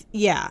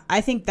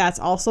 I think that's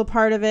also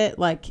part of it.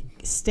 Like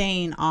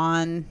staying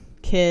on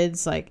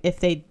kids, like if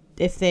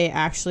they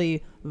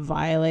actually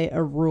violate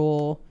a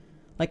rule,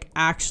 like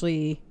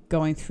actually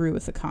going through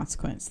with the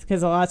consequence.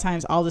 Because a lot of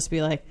times I'll just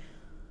be like,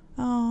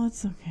 oh,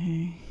 it's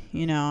okay,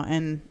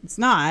 and it's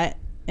not.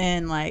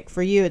 And like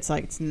for you, it's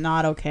like it's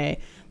not okay.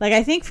 Like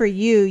I think for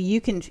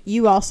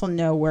you also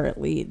know where it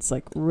leads,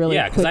 like really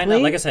yeah, because quickly. I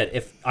know, like I said,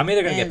 if I'm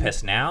either gonna get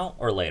pissed now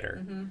or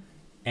later,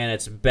 and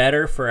it's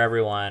better for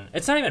everyone.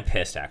 It's not even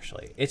pissed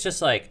actually. It's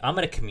just like I'm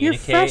gonna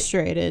communicate. You're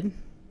frustrated,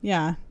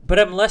 yeah. But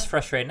I'm less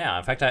frustrated now.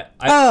 In fact,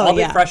 I'll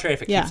be frustrated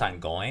if it Yeah. keeps on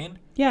going.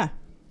 Yeah,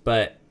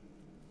 But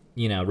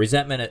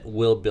resentment it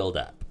will build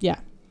up.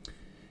 yeah.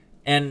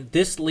 And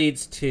this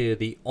leads to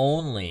the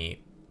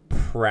only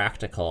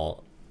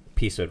practical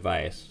piece of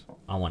advice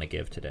I want to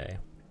give today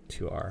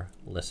to our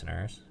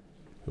listeners,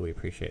 who we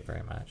appreciate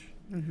very much.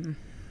 Mm-hmm.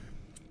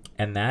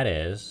 And that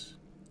is,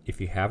 if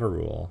you have a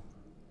rule,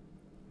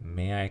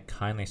 may I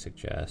kindly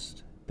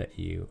suggest that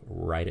you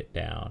write it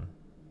down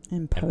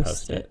And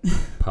post it.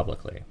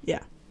 publicly.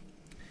 Yeah.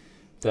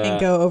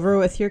 And go over it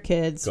with your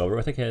kids. Go over it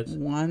with the kids.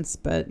 Once,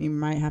 but you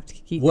might have to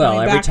keep Well,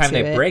 coming every back time to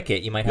they it. break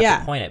it, you might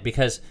have to point it,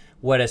 because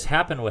what has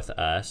happened with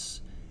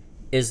us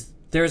is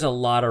there's a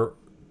lot of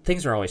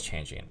things are always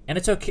changing, and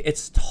it's okay.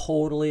 It's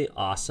totally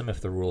awesome if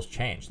the rules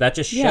change. That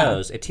just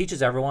shows it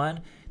teaches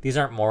everyone these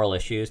aren't moral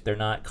issues. They're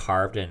not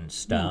carved in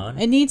stone.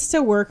 It needs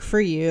to work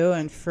for you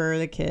and for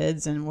the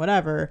kids and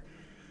whatever.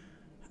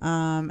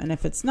 And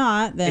if it's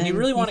not, then and you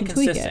really want it can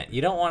tweak consistent.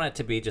 You don't want it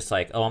to be just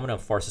like, oh, I'm going to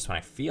enforce this when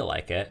I feel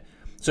like it.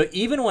 So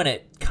even when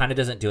it kind of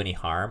doesn't do any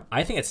harm,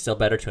 I think it's still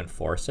better to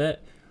enforce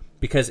it,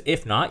 because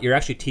if not, you're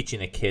actually teaching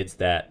the kids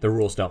that the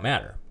rules don't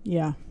matter.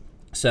 Yeah.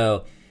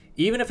 So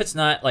even if it's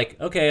not like,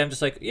 okay, I'm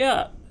just like,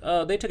 yeah,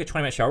 they took a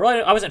 20-minute shower.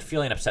 Well, I wasn't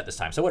feeling upset this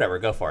time, so whatever,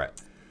 go for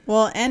it.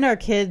 Well, and our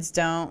kids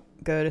don't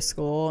go to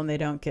school and they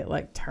don't get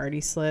like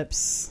tardy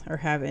slips or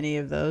have any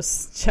of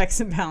those checks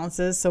and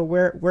balances. So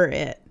we're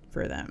it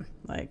for them.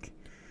 Like,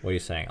 What are you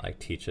saying? Like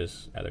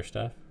teaches other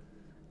stuff?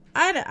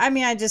 I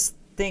mean, I just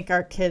think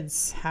our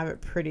kids have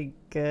it pretty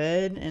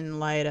good in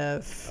light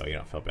of. Oh, you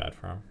don't feel bad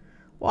for them?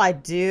 Well, I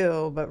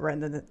do, but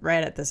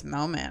right at this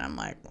moment, I'm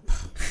like,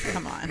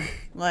 come on.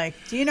 Like,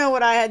 do you know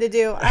what I had to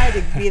do? I had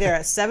to be there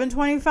at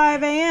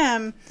 7:25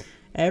 a.m.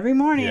 every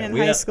morning in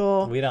high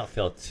school. We don't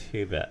feel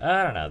too bad.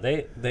 I don't know.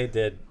 They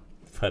did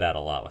put out a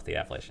lot with the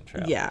Appalachian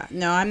Trail. Yeah.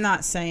 No, I'm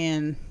not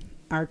saying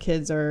our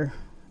kids are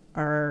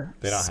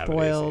They don't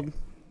spoiled. have it easy.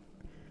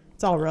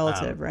 It's all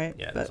relative, right?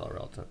 Yeah, But it's all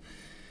relative.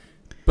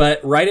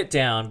 But write it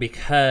down,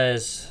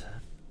 because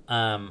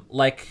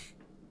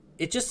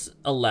it just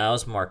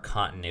allows more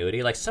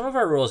continuity. Like some of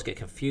our rules get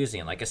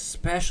confusing, like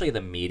especially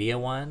the media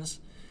ones,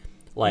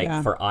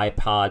 like for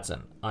iPods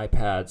and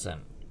iPads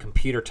and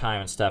computer time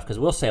and stuff, because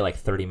we'll say like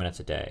 30 minutes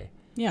a day.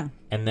 Yeah.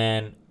 And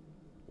then,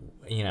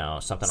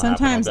 something will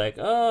happen. I'll be like,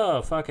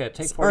 oh, fuck it,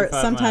 take 45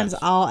 Or sometimes minutes.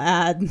 I'll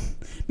add,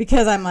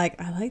 because I'm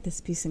like, I like this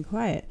peace and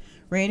quiet.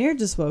 Rainier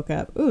just woke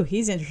up. Ooh,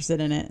 he's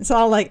interested in it. So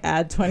I'll like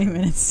add 20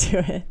 minutes to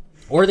it.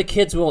 Or the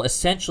kids will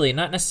essentially,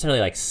 not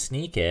necessarily like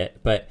sneak it,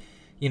 but,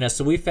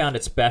 so we found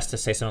it's best to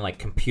say something like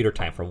computer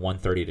time from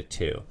 1:30 to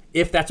 2,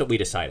 if that's what we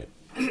decided.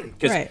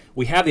 Because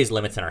we have these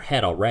limits in our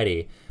head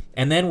already.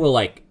 And then we'll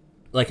like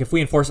if we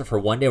enforce it for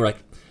one day, we're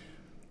like,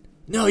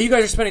 no, you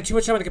guys are spending too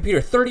much time on the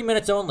computer, 30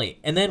 minutes only.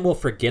 And then we'll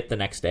forget the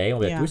next day.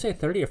 We'll be like, do we say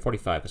 30 or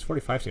 45? Because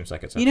 45 seems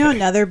like it's okay.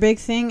 Another big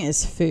thing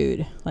is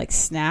food, like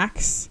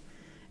snacks.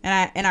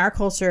 And in our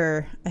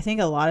culture, I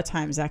think a lot of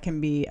times that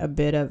can be a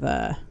bit of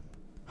a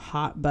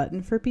hot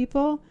button for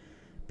people,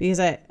 because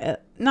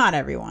not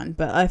everyone,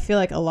 but I feel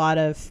like a lot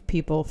of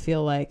people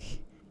feel like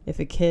if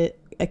a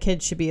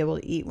kid should be able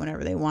to eat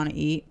whenever they want to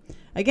eat.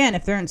 Again,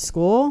 if they're in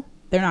school,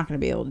 they're not going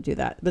to be able to do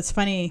that. But it's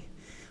funny,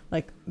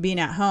 like being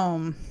at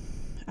home,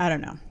 I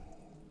don't know.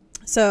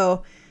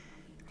 So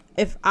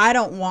if I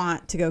don't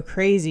want to go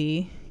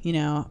crazy, you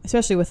know,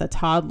 especially with a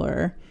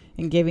toddler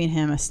and giving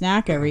him a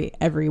snack every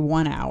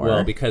 1 hour.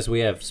 Well, because we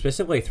have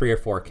specifically 3 or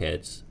 4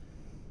 kids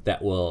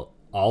that will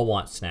all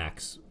want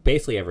snacks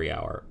basically every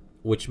hour,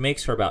 which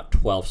makes for about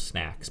 12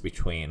 snacks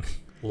between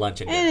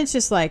lunch and dinner. And it's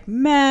just like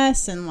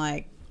mess and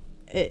like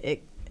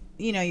it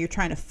you know, you're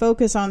trying to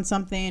focus on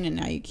something and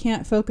now you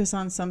can't focus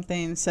on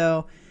something.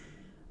 So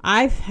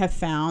I have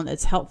found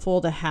it's helpful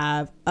to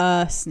have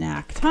a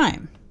snack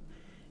time.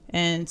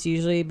 And it's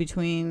usually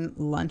between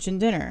lunch and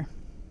dinner.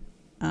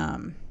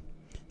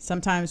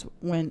 Sometimes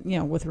when, you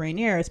know, with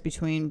Rainier, it's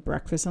between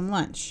breakfast and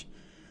lunch.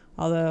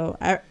 Although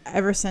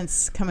ever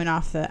since coming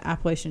off the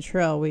Appalachian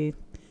Trail,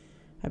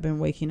 I've been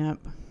waking up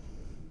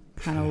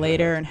kind of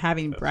later and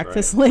having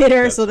breakfast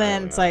later. So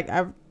then it's like,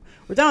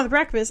 we're done with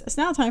breakfast. It's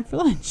now time for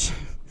lunch.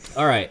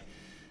 All right.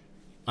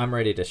 I'm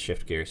ready to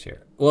shift gears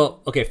here.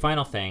 Well, okay,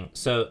 final thing.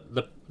 So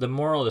the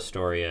moral of the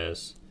story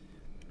is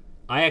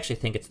I actually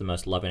think it's the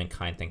most loving and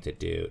kind thing to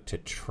do to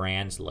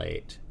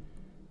translate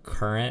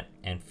current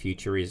and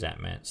future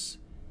resentments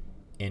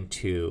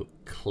into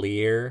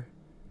clearly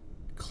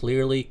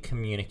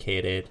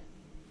communicated,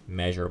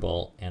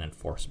 measurable, and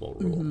enforceable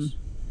rules.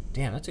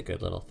 Damn, that's a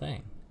good little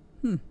thing.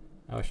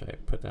 I wish I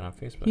put that on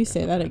Facebook. You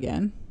say that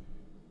again.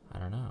 I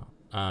don't know.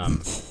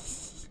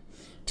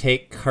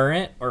 Take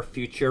current or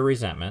future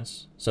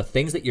resentments, so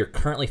things that you're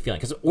currently feeling,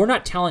 because we're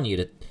not telling you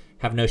to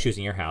have no shoes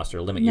in your house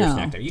or limit your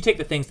snack time. You take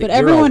the things that but you're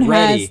everyone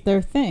already... has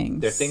their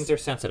things. Their things they're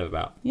sensitive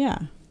about. Yeah.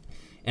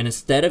 And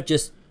instead of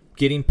just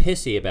getting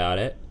pissy about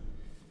it,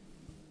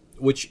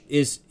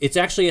 it's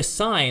actually a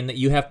sign that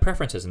you have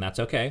preferences, and that's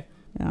okay.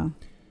 Yeah.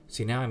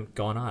 See, now I'm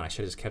going on. I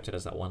should have just kept it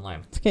as that one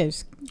line.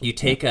 It's okay. You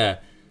take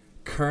a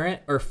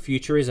current or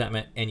future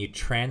resentment and you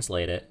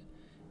translate it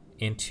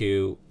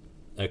into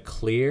a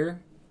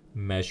clear,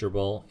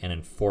 measurable, and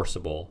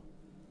enforceable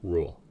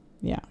rule.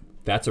 Yeah.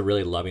 That's a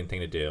really loving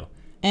thing to do.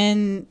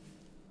 And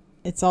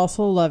it's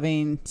also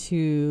loving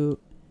to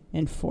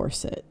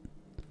enforce it.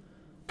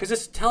 Because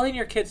it's telling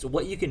your kids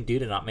what you can do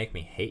to not make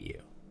me hate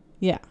you.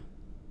 Yeah.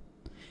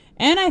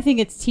 And I think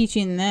it's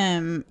teaching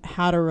them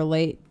how to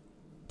relate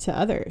to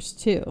others,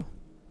 too.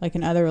 Like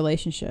in other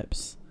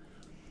relationships.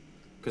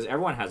 Because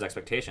everyone has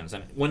expectations.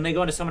 And when they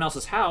go into someone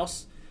else's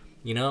house,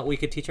 you know what we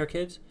could teach our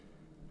kids?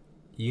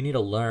 You need to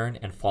learn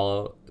and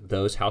follow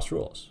those house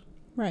rules.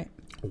 Right.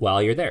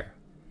 While you're there.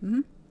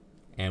 Mm-hmm.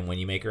 And when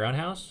you make your own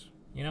house,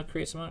 you know,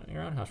 create some of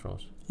your own house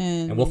rules.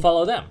 And we'll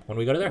follow them when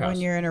we go to their house.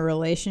 When you're in a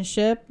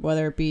relationship,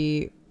 whether it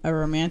be a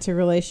romantic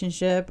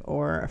relationship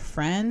or a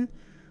friend,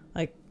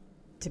 like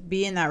to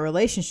be in that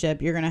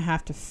relationship, you're going to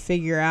have to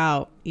figure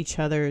out each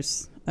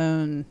other's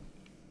own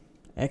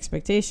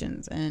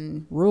expectations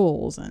and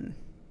rules and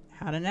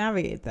how to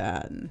navigate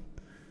that. And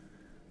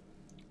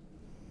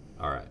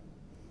all right.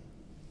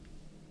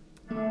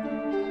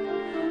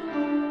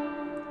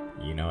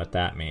 You know what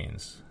that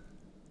means.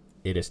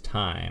 It is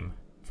time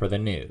for the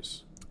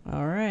news.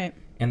 All right.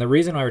 And the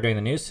reason why we're doing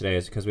the news today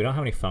is because we don't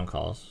have any phone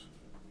calls.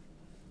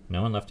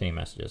 No one left any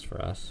messages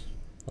for us.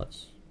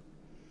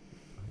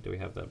 Do we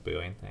have the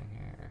booing thing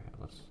here?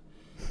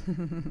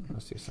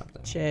 Let's do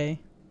something. Jay.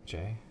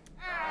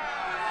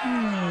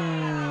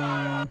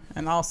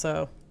 And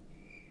also...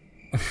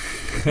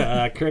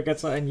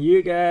 crickets on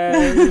you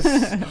guys.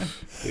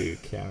 Dude,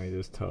 Cammy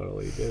just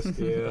totally dissed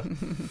you.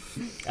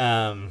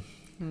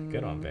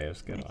 Good one,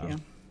 babes. Good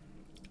one.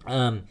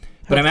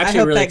 But I'm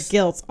actually really that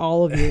guilts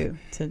all of you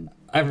to.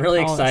 I'm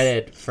really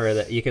excited for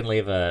that. You can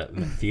leave a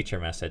future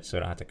message so I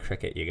don't have to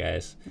cricket you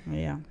guys.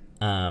 Yeah.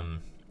 On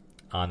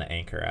the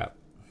Anchor app.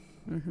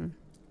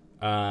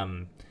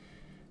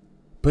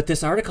 But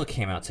this article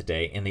came out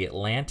today in the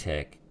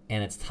Atlantic,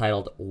 and it's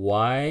titled,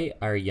 "Why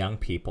Are Young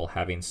People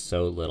Having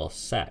So Little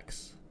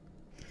Sex?"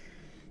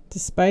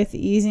 Despite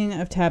the easing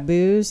of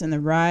taboos and the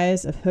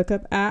rise of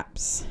hookup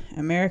apps,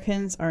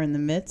 Americans are in the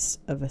midst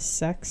of a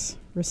sex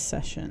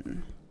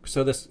recession.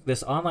 So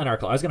this online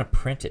article, I was going to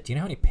print it. Do you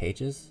know how many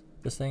pages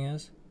this thing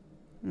is?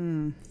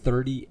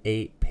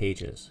 38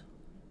 pages.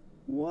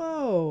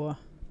 Whoa.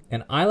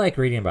 And I like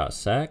reading about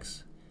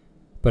sex,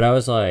 but I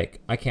was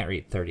like, I can't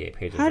read 38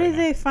 pages. How did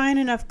they find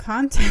enough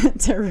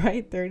content to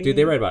write 38? Dude,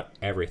 they write about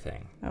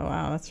everything. Oh,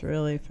 wow. That's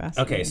really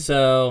fascinating. Okay,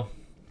 so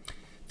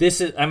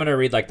I'm going to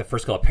read like the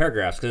first couple of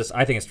paragraphs because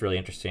I think it's really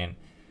interesting.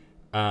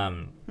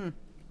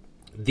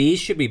 These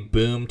should be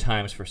boom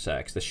times for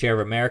sex. The share of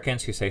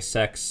Americans who say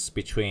sex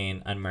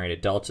between unmarried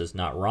adults is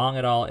not wrong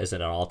at all is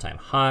at an all-time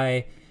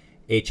high.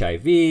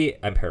 HIV,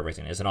 I'm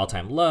paraphrasing, is an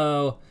all-time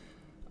low.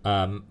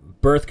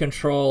 Birth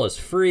control is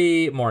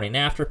free. Morning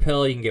after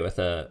pill you can get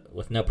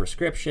with no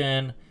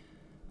prescription.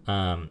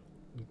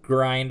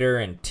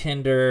 Grindr and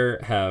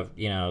Tinder have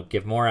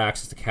give more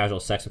access to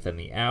casual sex within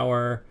the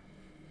hour.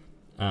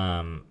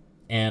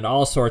 And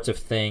all sorts of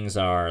things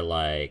are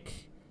like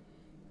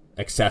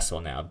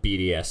accessible now.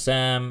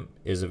 BDSM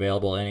is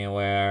available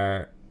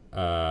anywhere.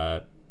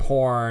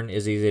 Porn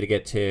is easy to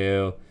get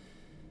to.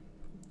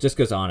 Just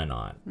goes on and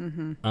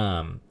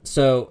on.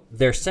 So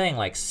they're saying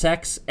like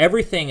sex,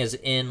 everything is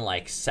in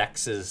like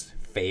sex's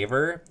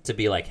favor to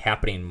be like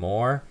happening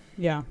more.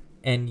 Yeah.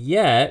 And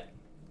yet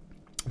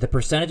the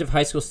percentage of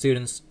high school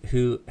students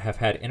who have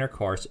had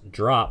intercourse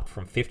dropped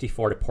from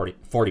 54 to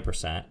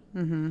 40%.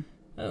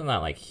 That's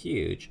not like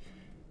huge.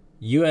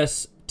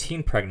 U.S.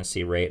 teen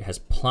pregnancy rate has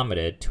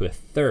plummeted to a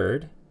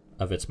third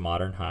of its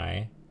modern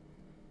high.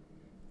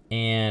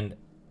 And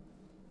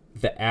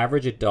the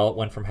average adult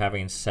went from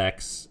having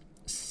sex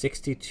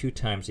 62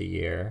 times a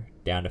year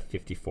down to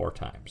 54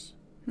 times.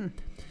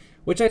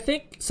 Which I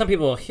think some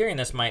people hearing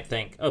this might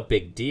think, oh,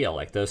 big deal.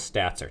 Like, those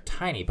stats are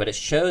tiny. But it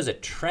shows a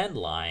trend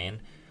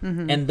line.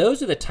 And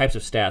those are the types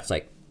of stats,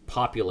 like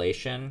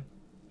population,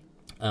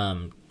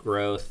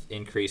 growth,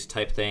 increase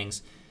type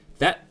things,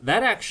 that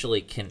actually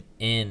can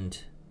end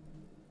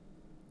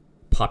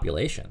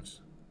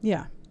populations.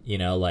 Yeah. You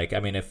know, like,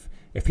 I mean, if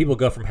people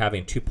go from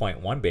having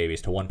 2.1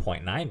 babies to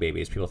 1.9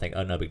 babies, people think,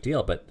 oh, no big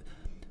deal. But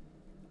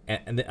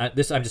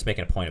this, I'm just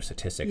making a point of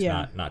statistics,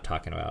 not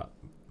talking about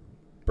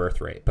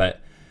birth rate.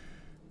 But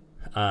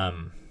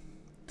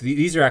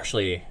these are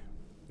actually,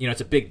 you know,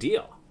 it's a big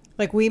deal.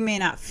 Like, we may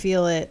not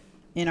feel it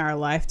in our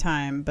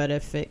lifetime, but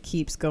if it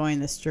keeps going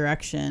this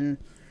direction,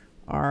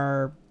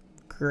 our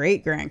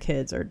great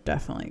grandkids are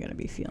definitely going to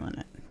be feeling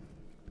it.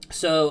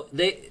 So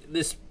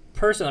this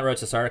person that wrote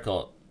this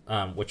article,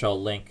 which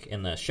I'll link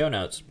in the show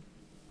notes,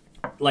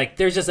 like,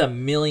 there's just a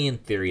million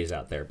theories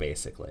out there,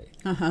 basically.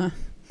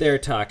 They're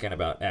talking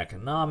about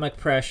economic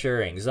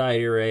pressure,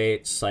 anxiety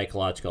rates,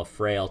 psychological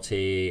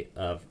frailty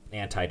of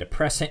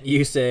antidepressant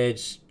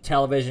usage,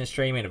 television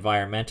streaming,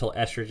 environmental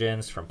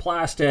estrogens from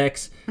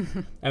plastics.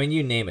 I mean,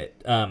 you name it.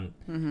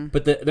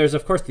 But there's,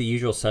 of course, the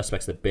usual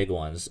suspects, the big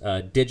ones.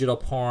 Digital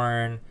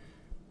porn,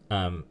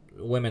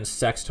 women's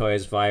sex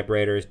toys,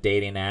 vibrators,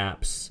 dating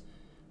apps,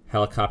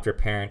 helicopter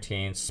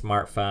parenting,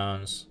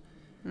 smartphones.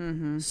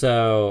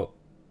 So,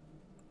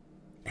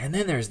 and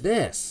then there's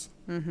this.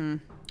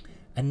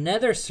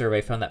 Another survey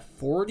found that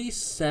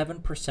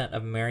 47%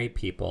 of married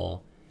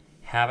people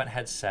haven't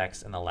had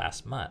sex in the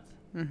last month.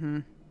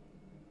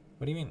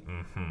 What do you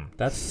mean?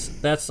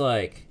 That's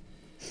like,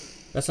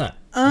 that's not.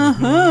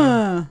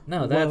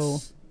 No, that's Whoa.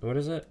 What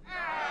is it?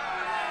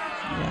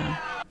 Yeah.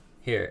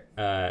 Here,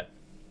 I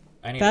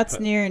need. That's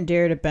near and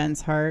dear to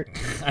Ben's heart.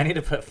 I need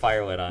to put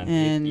firewood on.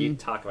 And you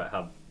talk about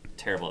how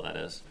terrible that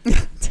is.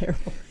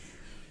 Terrible.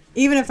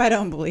 Even if I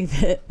don't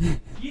believe it.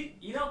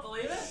 You don't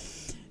believe it?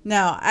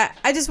 No,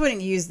 I just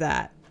wouldn't use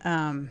that,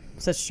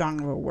 such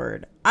strong of a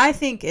word. I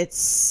think it's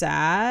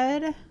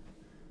sad.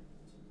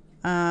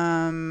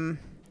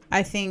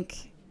 I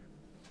think,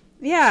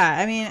 yeah,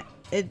 I mean,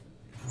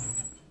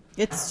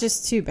 it's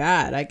just too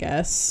bad, I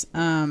guess.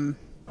 I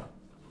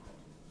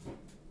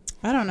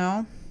don't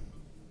know.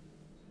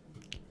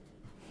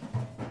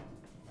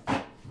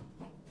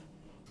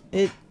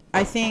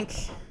 I think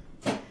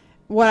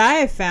what I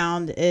have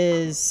found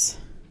is,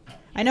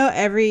 I know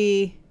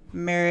every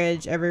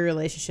marriage, every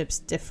relationship's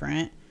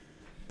different,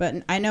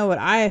 but I know what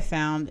I have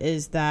found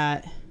is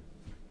that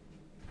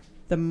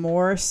the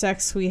more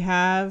sex we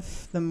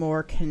have, the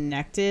more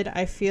connected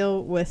I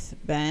feel with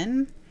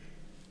Ben,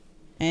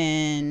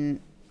 and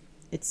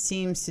it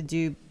seems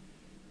to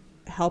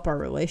help our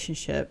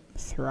relationship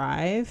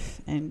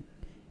thrive and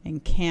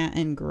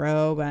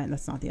grow. But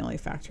that's not the only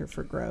factor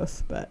for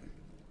growth.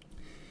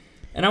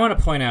 And I want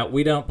to point out,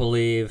 we don't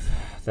believe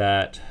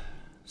that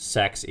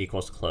sex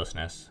equals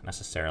closeness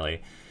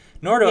necessarily.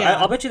 Nor do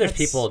I'll bet you there's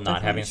people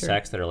not having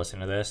sex that are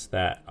listening to this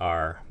that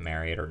are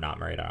married or not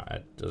married.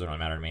 It doesn't really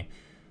matter to me.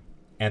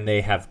 And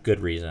they have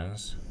good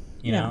reasons,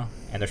 you know,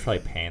 and there's probably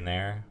pain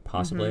there,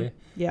 possibly.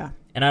 Yeah.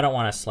 And I don't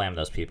want to slam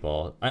those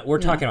people. We're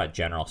talking about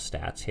general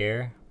stats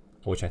here,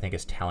 which I think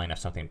is telling us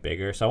something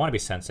bigger. So I want to be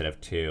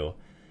sensitive to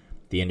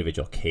the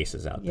individual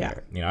cases out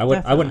there. You know,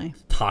 I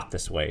wouldn't talk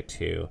this way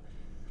to,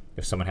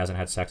 if someone hasn't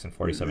had sex in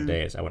 47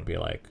 days, I wouldn't be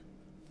like,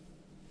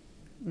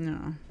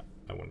 no.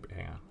 I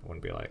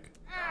wouldn't be like.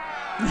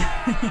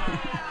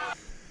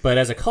 But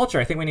as a culture,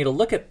 I think we need to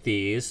look at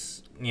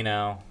these, you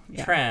know,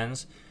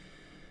 trends.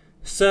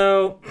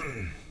 So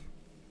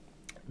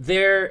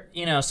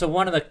so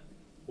one of the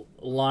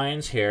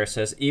lines here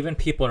says, even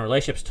people in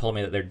relationships told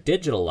me that their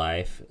digital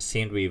life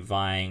seemed to be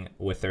vying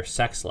with their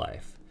sex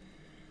life.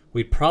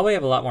 We'd probably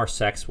have a lot more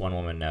sex, one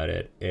woman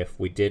noted, if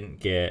we didn't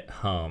get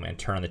home and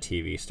turn on the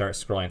TV, start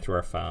scrolling through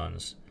our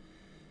phones.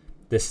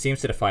 This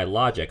seems to defy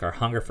logic. Our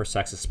hunger for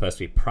sex is supposed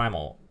to be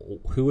primal.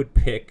 Who would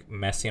pick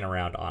messing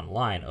around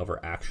online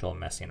over actual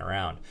messing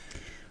around?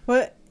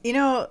 Well, you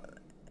know,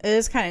 it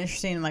is kind of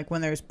interesting, like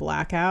when there's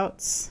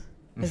blackouts.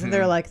 Isn't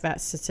there like that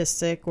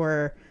statistic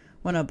where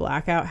when a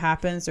blackout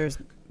happens, there's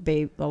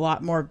a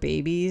lot more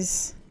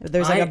babies?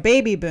 There's like a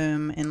baby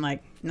boom in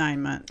like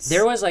 9 months.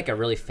 There was like a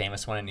really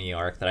famous one in New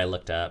York that I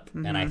looked up,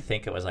 and I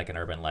think it was like an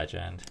urban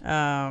legend.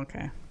 Oh,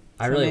 okay.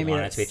 I really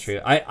want it to be true.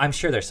 I'm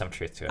sure there's some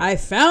truth to it. I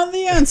found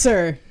the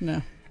answer.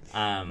 No.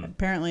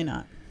 Apparently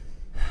not.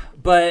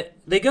 But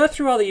they go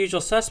through all the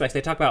usual suspects.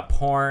 They talk about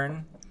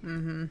porn.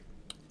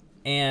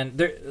 And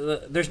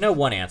there's no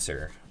one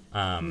answer.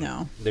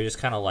 No. They're just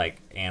kind of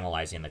like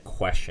analyzing the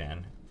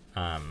question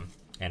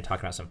and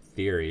talking about some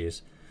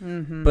theories.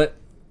 But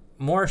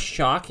more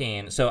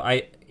shocking, so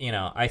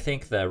I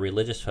think the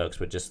religious folks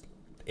would just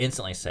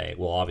instantly say,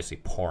 well, obviously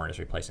porn is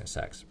replacing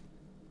sex.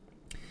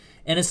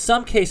 And in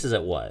some cases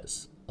it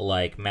was.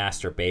 Like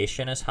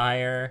masturbation is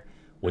higher,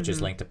 which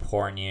is linked to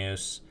porn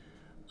use.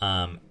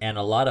 And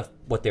a lot of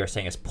what they were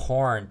saying is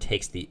porn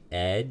takes the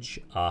edge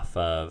off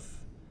of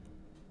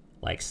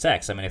like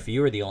sex. I mean, if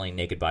you were the only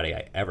naked body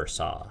I ever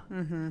saw,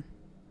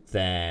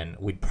 then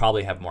we'd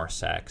probably have more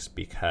sex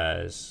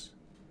because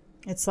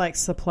It's like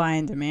supply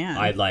and demand.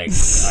 it's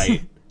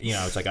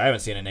like I haven't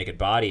seen a naked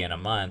body in a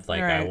month.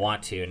 Like I Right.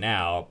 want to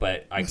now,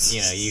 but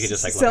you could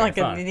just like look sound at like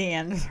your a phone.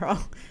 Neanderthal.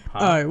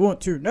 I want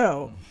to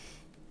know.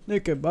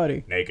 Naked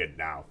body. Naked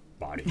now,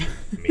 body,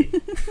 me.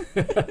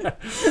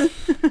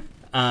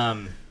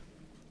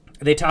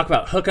 They talk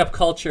about hookup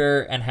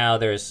culture and how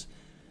there's,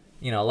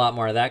 a lot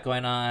more of that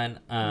going on.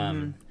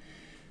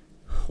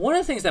 One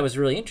of the things that was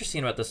really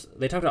interesting about this,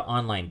 they talked about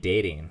online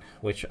dating,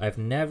 which I've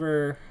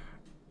never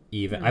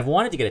even. I've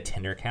wanted to get a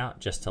Tinder account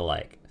just to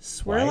like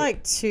swipe. We're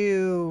like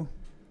too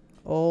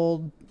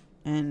old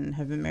and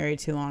have been married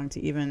too long to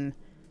even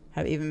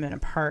have been a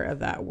part of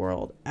that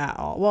world at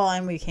all. Well,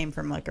 and we came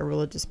from like a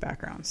religious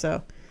background,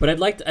 so. But I'd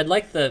like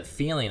the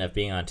feeling of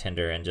being on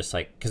Tinder and just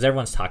like, because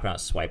everyone's talking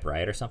about swipe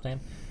right or something,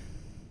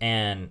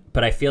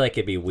 but I feel like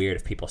it'd be weird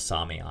if people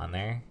saw me on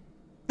there,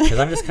 because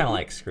I'm just kind of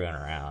like screwing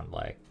around,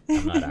 like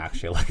I'm not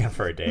actually looking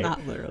for a date.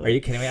 Not literally. Are you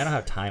kidding me? I don't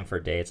have time for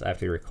dates. I have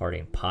to be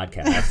recording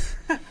podcasts,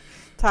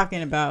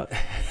 Talking about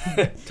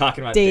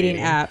talking about dating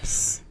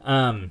apps.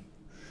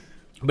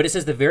 But it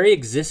says the very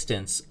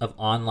existence of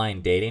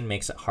online dating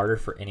makes it harder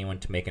for anyone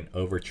to make an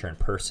overture in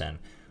person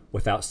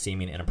without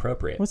seeming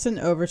inappropriate. What's an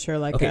overture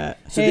like? Okay,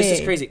 so this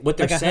is crazy. What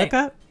they're like saying.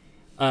 A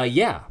hookup?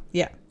 Yeah.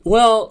 Yeah.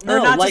 Well, Or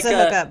no, not like just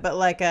a hookup, but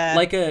like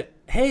a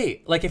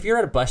hey, like if you're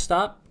at a bus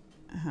stop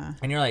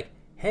and you're like,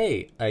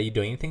 hey, are you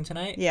doing anything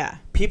tonight? Yeah.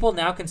 People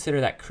now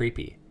consider that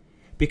creepy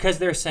because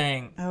they're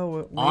saying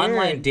weird.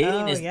 online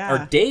dating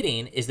or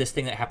dating is this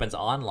thing that happens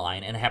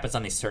online and it happens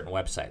on these certain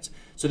websites.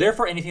 So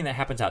therefore, anything that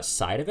happens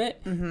outside of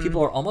it,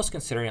 people are almost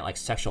considering it like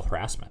sexual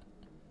harassment.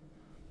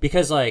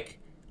 Because like,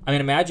 I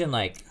mean, imagine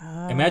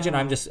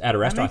I'm just at a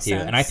restaurant makes with you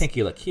and I sense. think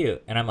you look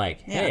cute and I'm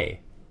like, hey,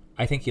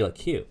 I think you look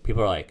cute.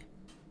 People are like,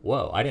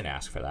 whoa, I didn't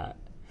ask for that.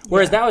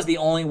 Whereas that was the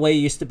only way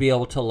you used to be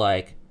able to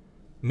like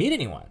meet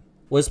anyone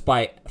was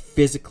by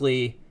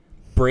physically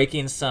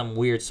breaking some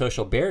weird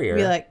social barrier.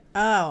 Be like,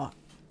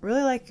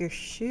 really like your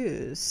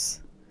shoes.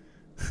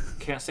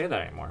 Can't say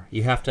that anymore.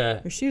 You have to.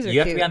 Your shoes are You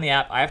have to cute. be on the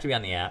app. I have to be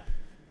on the app.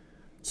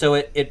 So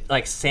it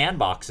like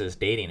sandboxes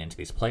dating into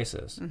these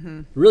places.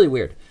 Really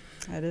weird.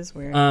 That is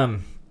weird.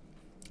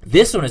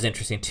 This one is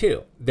interesting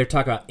too. They're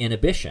talking about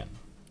inhibition,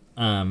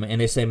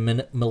 and they say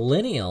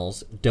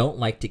millennials don't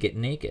like to get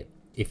naked.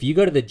 If you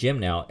go to the gym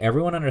now,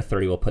 everyone under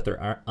 30 will put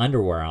their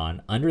underwear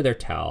on under their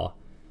towel,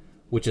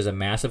 which is a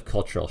massive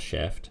cultural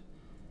shift.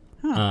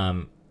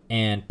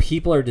 And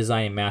people are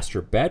designing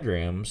master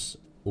bedrooms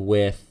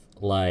with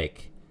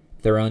like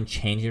their own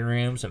changing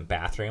rooms and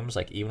bathrooms,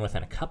 like even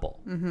within a couple.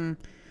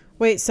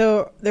 Wait,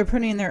 so they're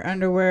putting their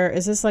underwear.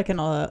 Is this like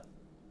an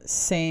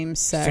same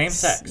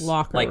sex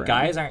locker Like room?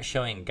 guys aren't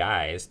showing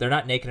guys. They're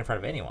not naked in front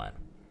of anyone,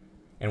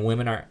 and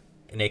women aren't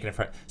naked in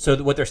front.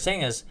 So what they're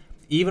saying is,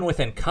 even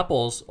within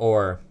couples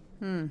or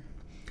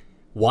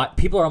what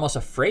people are almost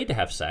afraid to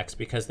have sex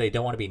because they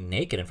don't want to be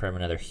naked in front of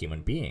another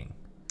human being.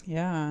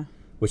 Yeah.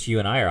 Which you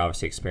and I are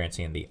obviously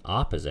experiencing the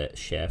opposite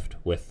shift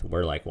with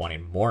we're like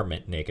wanting more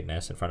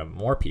nakedness in front of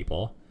more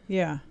people.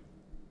 Yeah.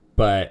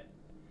 But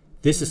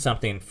this is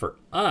something for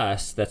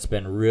us that's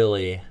been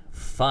really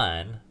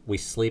fun. We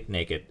sleep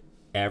naked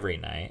every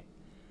night.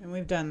 And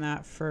we've done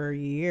that for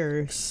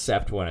years.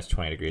 Except when it's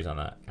 20 degrees on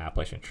the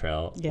Appalachian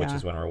Trail, which Yeah.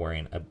 is when we're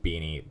wearing a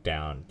beanie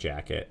down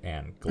jacket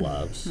and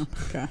gloves. Oh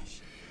my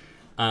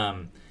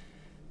gosh.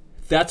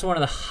 That's one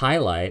of the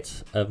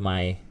highlights of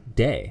my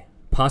day.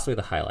 Possibly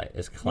the highlight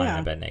is climbing Yeah.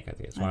 in bed naked.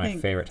 It's one I of my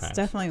think favorite times. It's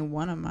definitely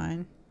one of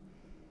mine.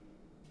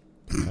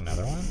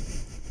 Another one?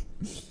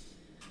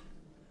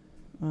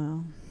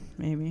 Well,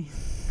 maybe.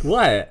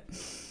 What?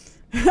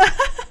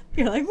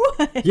 You're like,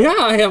 what? Yeah,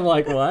 I am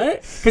like,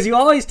 what? Because you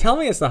always tell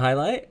me it's the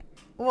highlight.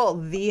 Well,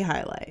 the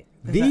highlight.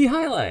 The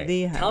highlight.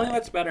 the Tell me highlight.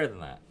 what's better than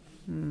that.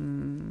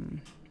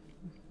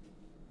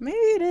 Maybe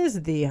it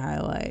is the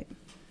highlight.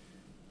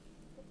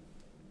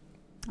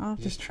 I'll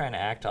Just trying to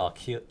act all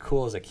cute,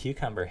 cool as a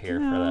cucumber here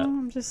for that.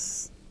 I'm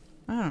just,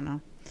 I don't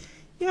know.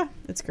 Yeah,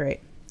 it's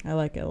great. I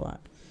like it a lot.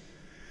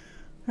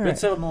 All But right.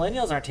 so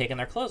millennials aren't taking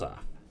their clothes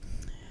off.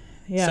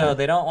 Yeah. So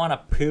they don't want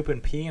to poop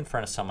and pee in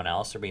front of someone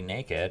else or be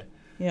naked.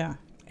 Yeah.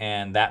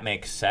 And that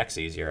makes sex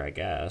easier, I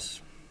guess.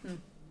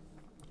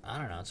 I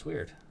don't know. It's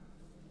weird.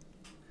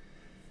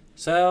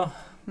 So,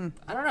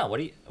 I don't know. What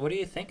do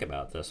you think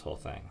about this whole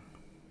thing?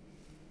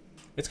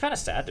 It's kind of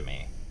sad to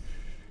me,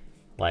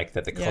 like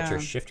that the culture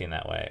is shifting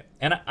that way.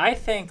 And I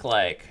think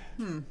like,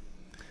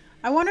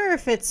 I wonder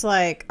if it's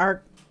like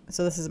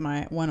so this is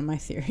one of my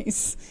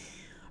theories.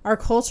 Our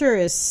culture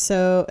is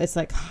it's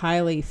like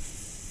highly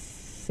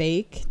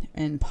fake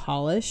and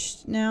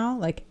polished now.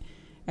 Like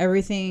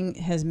everything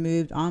has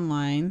moved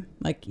online,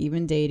 like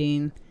even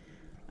dating,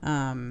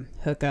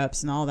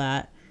 hookups and all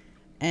that.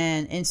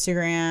 and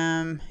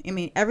Instagram. I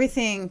mean,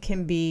 everything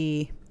can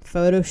be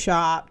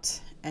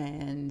photoshopped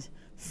and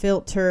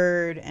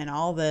filtered and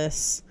all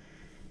this.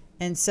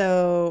 And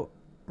so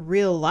in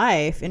real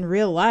life,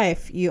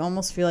 you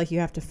almost feel like you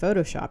have to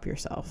Photoshop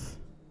yourself.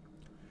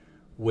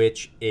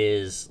 Which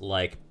is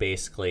like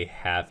basically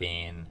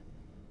having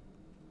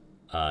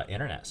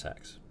internet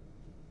sex.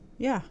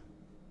 Yeah.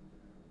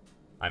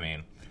 I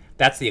mean,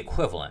 that's the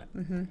equivalent.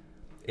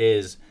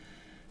 Is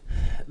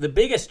the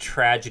biggest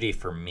tragedy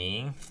for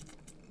me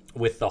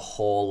with the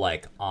whole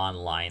like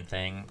online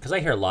thing, because I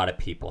hear a lot of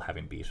people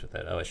having beefs with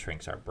it. Oh, it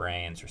shrinks our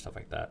brains or stuff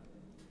like that.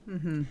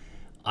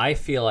 I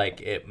feel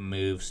like it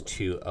moves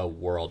to a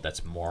world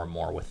that's more and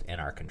more within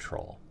our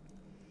control.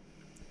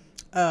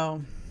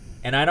 Oh.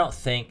 And I don't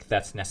think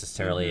that's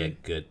necessarily a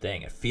good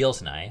thing. It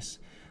feels nice.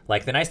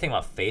 Like, the nice thing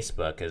about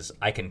Facebook is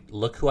I can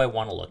look who I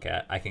want to look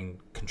at. I can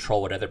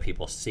control what other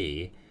people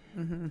see.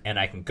 And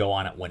I can go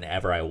on it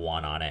whenever I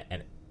want on it.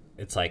 And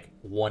it's like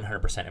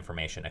 100%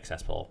 information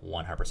accessible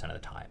 100% of the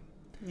time.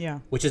 Yeah.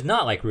 Which is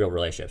not like real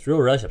relationships. Real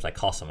relationships, I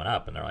call someone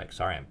up and they're like,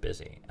 sorry, I'm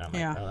busy. And I'm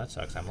like, oh, that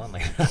sucks. I'm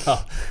lonely.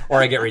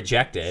 Or I get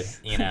rejected,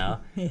 you know?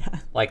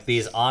 Like,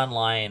 these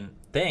online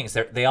things,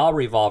 they all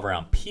revolve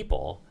around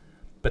people,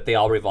 but they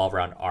all revolve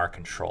around our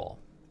control.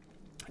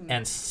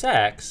 And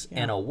sex,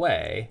 in a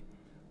way,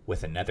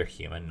 with another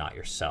human, not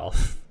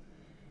yourself,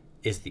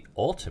 is the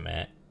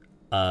ultimate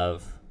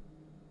of,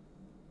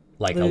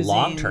 like, a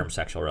long-term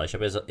sexual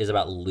relationship is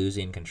about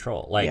losing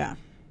control. Like,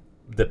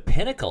 the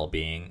pinnacle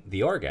being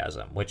the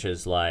orgasm, which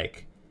is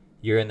like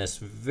you're in this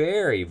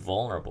very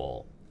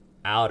vulnerable,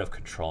 out of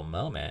control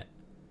moment,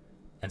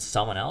 and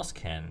someone else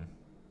can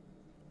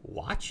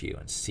watch you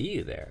and see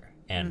you there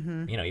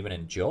and, you know, even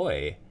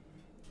enjoy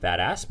that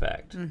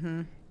aspect.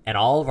 And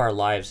all of our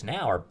lives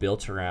now are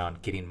built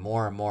around getting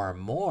more and more and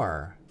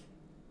more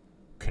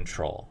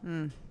control.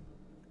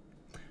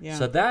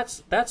 So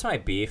that's my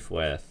beef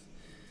with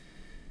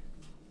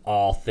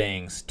all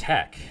things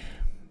tech.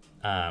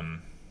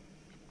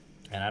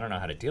 And I don't know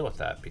how to deal with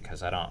that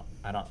because I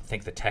don't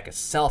think the tech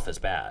itself is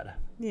bad.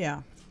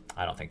 Yeah.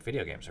 I don't think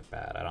video games are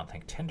bad. I don't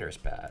think Tinder is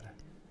bad.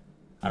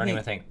 I don't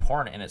even think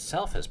porn in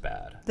itself is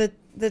bad.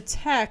 The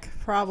tech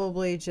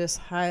probably just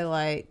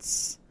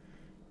highlights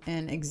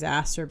and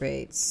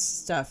exacerbates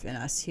stuff in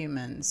us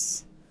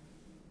humans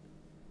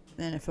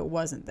than if it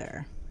wasn't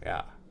there.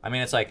 Yeah. I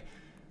mean, it's like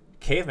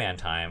caveman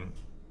time.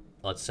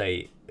 Let's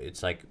say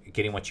it's like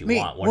getting what you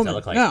want. What does that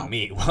look like? No.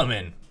 Meat,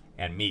 woman,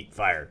 and meat,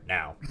 fire,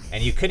 now.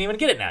 And you couldn't even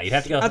get it now. You'd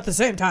have to go... At the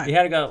same time. You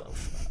had to go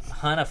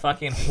hunt a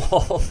fucking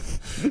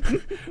wolf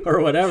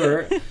or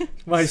whatever.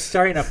 By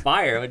starting a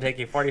fire, it would take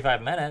you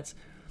 45 minutes.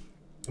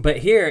 But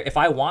here, if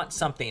I want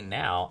something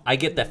now, I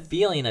get the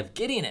feeling of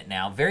getting it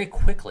now very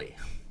quickly.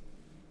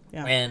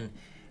 Yeah. And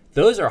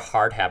those are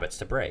hard habits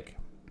to break,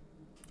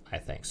 I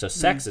think. So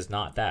sex is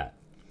not that.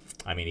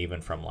 I mean,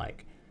 even from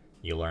like,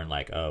 you learn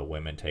like, oh,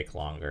 women take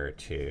longer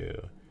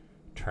to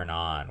turn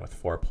on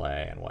with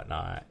foreplay and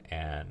whatnot.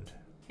 And,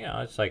 you know,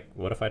 it's like,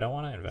 what if I don't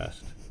want to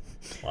invest?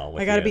 Well,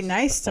 I got to be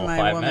nice to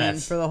my woman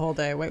for the whole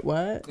day. Wait,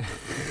 what?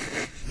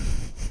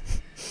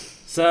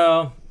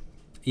 So,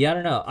 yeah, I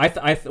don't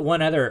know.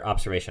 One other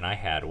observation I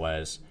had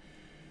was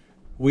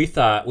we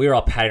thought we were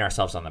all patting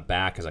ourselves on the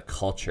back as a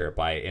culture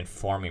by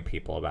informing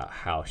people about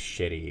how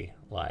shitty,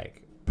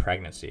 like,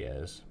 pregnancy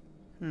is.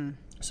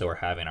 So we're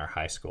having our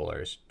high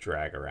schoolers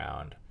drag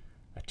around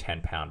a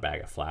 10-pound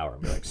bag of flour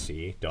and be like,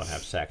 see, don't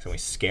have sex. And we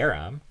scare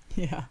them.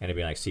 Yeah. And it'd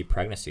be like, see,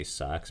 pregnancy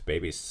sucks.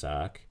 Babies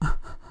suck.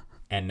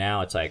 And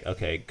now it's like,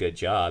 okay, good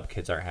job.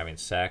 Kids aren't having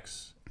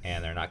sex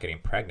and they're not getting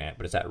pregnant.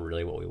 But is that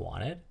really what we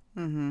wanted?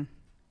 Mm-hmm.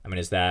 I mean,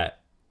 is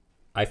that...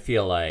 I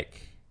feel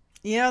like...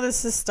 You know,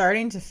 this is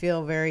starting to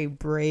feel very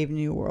Brave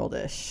New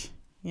World-ish,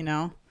 you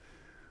know?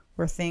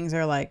 Where things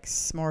are, like,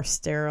 more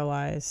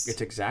sterilized.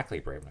 It's exactly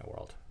Brave New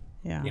World.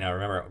 Yeah. You know,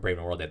 remember Brave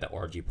New World, they had the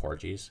orgy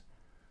porgies?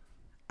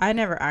 I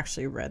never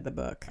actually read the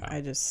book. Oh.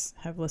 I just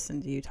have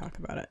listened to you talk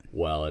about it.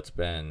 Well, it's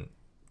been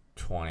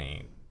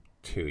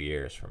 22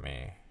 years for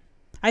me.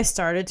 I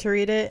started to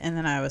read it, and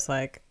then I was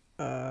like,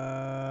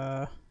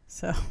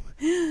 So,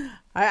 I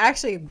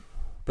actually...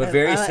 But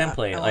very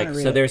simply,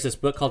 so there's this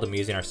book called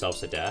Amusing Ourselves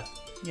to Death.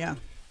 Yeah.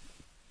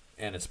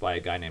 And it's by a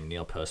guy named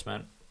Neil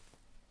Postman.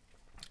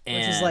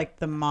 Which is like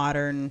the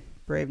modern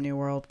Brave New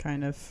World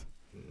kind of...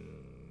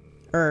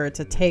 Or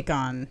it's a take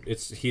on...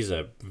 He's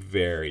a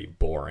very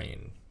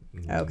boring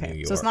Okay, New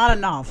York. So it's not a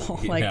novel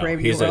like Brave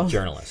New World. He's a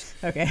journalist.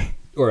 Okay.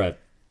 Or a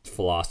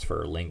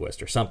philosopher or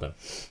linguist or something.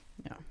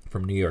 Yeah.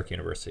 From New York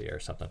University or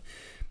something.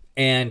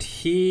 And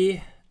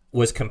he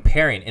was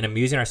comparing in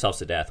Amusing Ourselves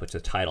to Death, which the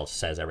title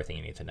says everything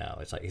you need to know.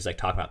 It's like he's like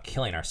talking about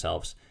killing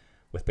ourselves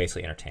with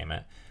basically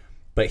entertainment.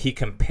 But he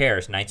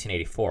compares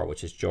 1984,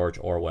 which is George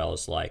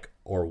Orwell's like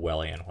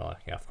Orwellian. Well,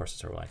 yeah, of course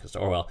it's Orwellian because it's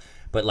Orwell.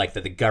 But like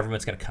that the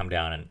government's going to come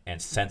down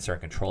and censor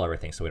and control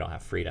everything so we don't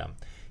have freedom.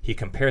 He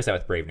compares that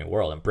with Brave New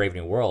World. And Brave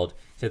New World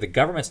said the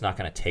government's not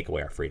going to take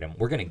away our freedom.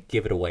 We're going to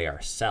give it away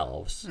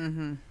ourselves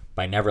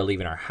by never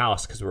leaving our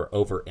house because we're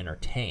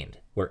over-entertained.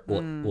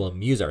 we'll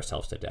amuse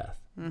ourselves to death.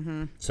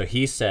 Mm-hmm. So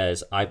he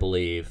says, I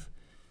believe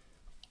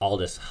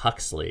Aldous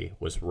Huxley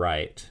was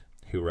right,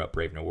 who wrote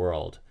Brave New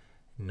World,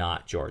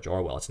 not George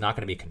Orwell. It's not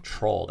going to be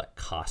control that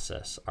costs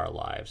us our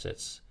lives.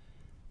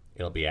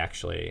 It'll be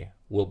actually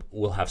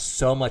we'll have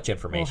so much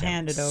information,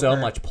 hand it so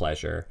over. much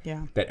pleasure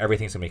Yeah. that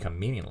everything's going to become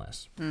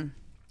meaningless.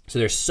 So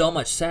there's so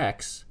much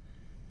sex,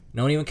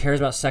 no one even cares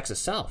about sex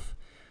itself.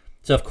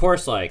 So of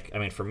course, like, I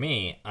mean, for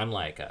me, I'm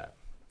like,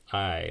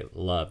 I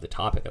love the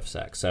topic of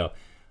sex. So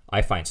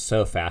I find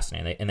so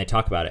fascinating, and they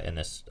talk about it in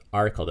this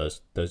article.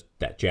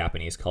 That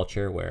Japanese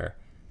culture where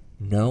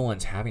no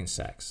one's having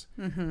sex,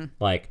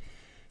 like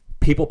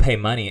people pay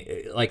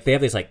money, like they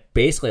have these like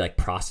basically like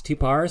prostitute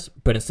bars,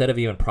 but instead of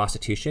even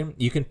prostitution,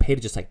 you can pay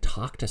to just like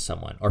talk to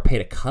someone or pay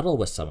to cuddle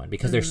with someone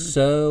because they're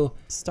so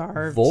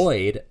Starved.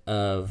 void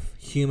of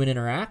human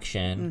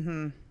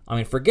interaction. I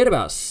mean, forget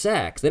about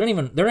sex. They're not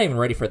even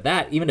ready for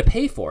that, even to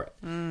pay for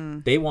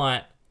it. They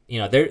want,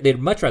 they'd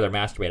much rather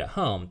masturbate at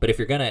home. But if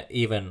you're gonna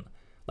even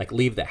like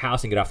leave the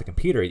house and get off the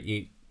computer,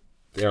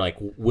 they're like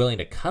willing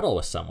to cuddle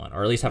with someone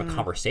or at least have a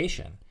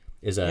conversation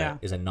is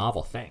a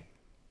novel thing.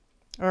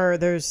 Or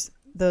there's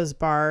those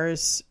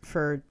bars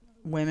for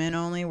women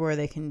only where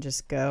they can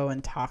just go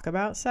and talk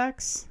about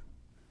sex.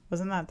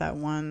 Wasn't that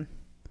one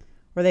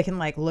where they can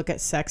like look at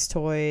sex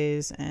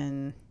toys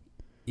and...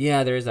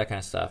 Yeah, there is that kind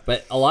of stuff.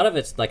 But a lot of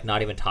it's like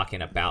not even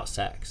talking about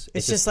sex.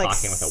 It's just like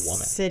talking with a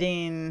woman.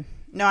 Sitting...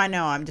 No, I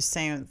know. I'm just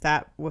saying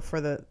that for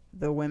the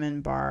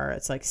women bar,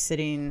 it's like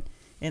sitting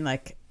in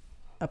like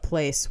a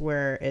place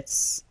where it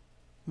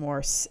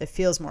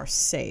feels more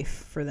safe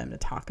for them to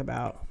talk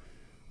about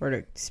or to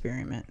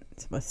experiment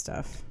with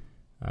stuff.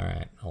 All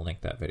right. I'll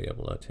link that video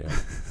below too.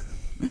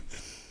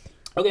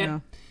 Okay. Yeah.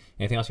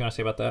 Anything else you want to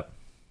say about that?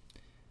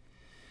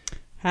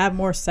 Have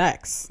more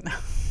sex.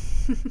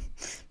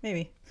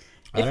 Maybe.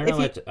 I don't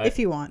know. If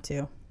you want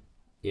to.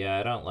 Yeah,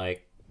 I don't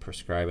like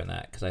prescribing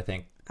that because I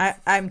think...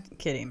 I'm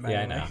kidding, by the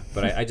way. I know.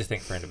 But I just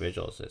think for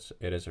individuals,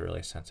 it is a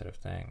really sensitive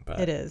thing.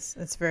 But it is.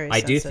 It's very I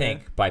sensitive. do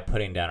think by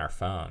putting down our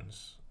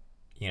phones,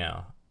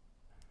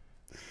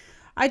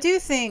 I do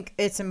think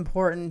it's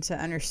important to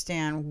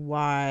understand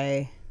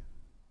why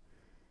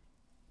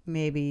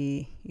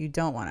maybe you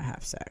don't want to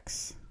have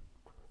sex.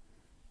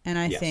 And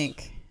I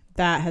think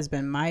that has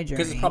been my journey.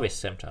 Because it's probably a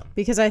symptom.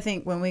 Because I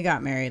think when we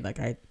got married, like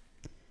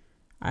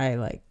I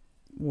like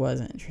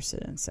wasn't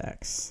interested in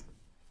sex.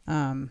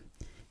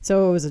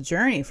 So it was a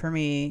journey for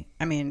me.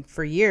 I mean,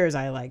 for years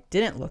I like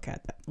didn't look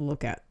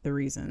at the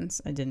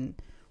reasons. I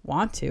didn't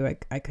want to.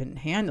 I couldn't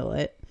handle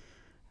it.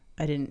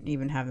 I didn't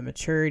even have the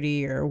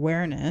maturity or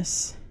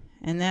awareness.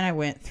 And then I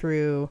went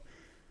through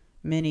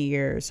many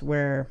years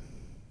where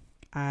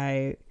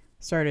I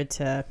started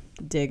to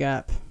dig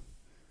up.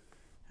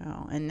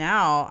 And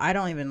now I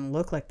don't even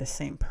look like the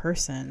same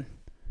person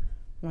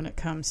when it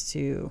comes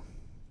to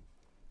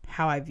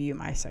how I view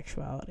my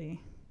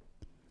sexuality.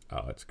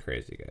 Oh, it's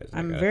crazy, guys.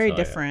 I'm very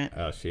different.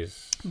 Oh,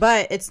 she's...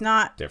 But it's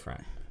not...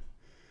 different.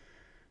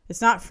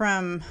 It's not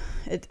from...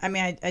 I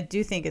mean, I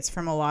do think it's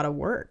from a lot of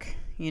work,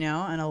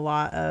 and a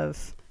lot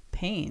of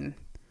pain.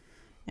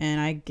 And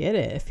I get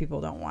it if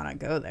people don't want to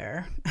go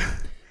there.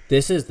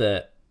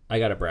 I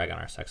got to brag on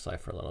our sex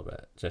life for a little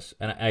bit.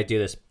 And I do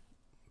this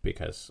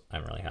because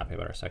I'm really happy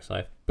about our sex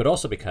life, but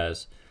also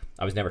because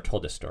I was never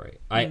told this story.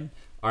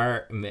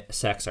 Our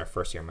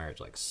first year of marriage,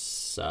 like,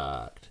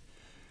 sucked.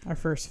 Our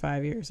first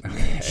 5 years of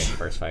Okay, marriage.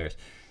 first 5 years.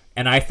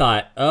 And I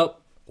thought, oh,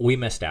 we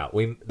missed out.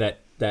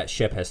 That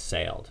ship has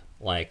sailed.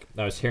 Like,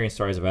 I was hearing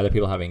stories of other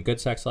people having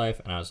good sex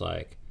life, and I was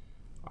like,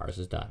 ours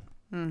is done.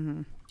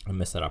 Mm-hmm. I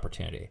missed that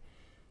opportunity.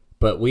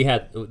 But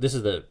this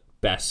is the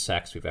best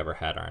sex we've ever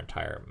had our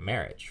entire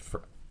marriage.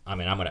 I'm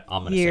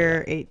gonna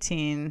Year say that.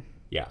 18.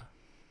 Yeah.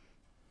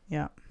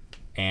 Yeah.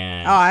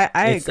 And I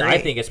agree. I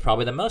think it's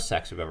probably the most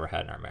sex we've ever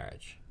had in our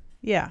marriage.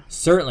 Yeah.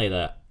 Certainly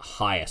the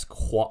highest,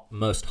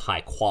 most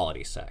high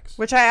quality sex.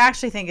 Which I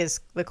actually think is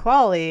the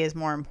quality is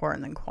more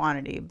important than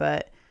quantity,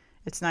 but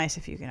it's nice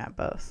if you can have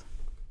both.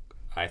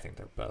 I think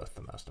they're both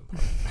the most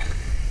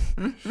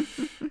important.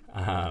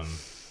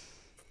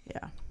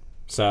 Yeah.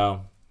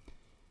 So,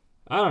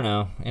 I don't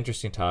know.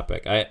 Interesting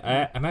topic.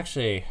 I'm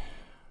actually...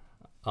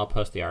 I'll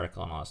post the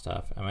article and all that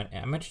stuff.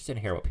 I'm interested to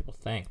hear what people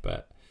think,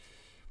 but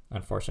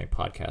unfortunately,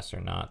 podcasts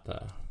are not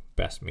the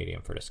best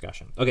medium for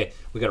discussion. Okay,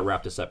 we got to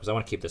wrap this up because I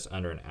want to keep this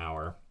under an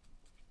hour.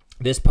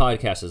 This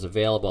podcast is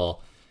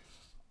available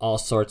all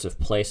sorts of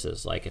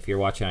places. Like if you're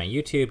watching on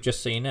YouTube,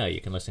 just so you know,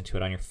 you can listen to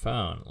it on your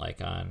phone,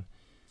 like on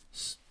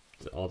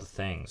all the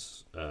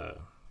things. I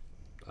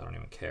don't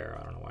even care.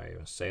 I don't know why I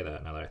even say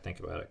that now that I think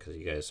about it, because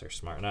you guys are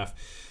smart enough.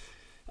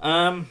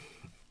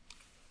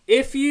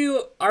 If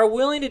you are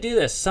willing to do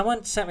this,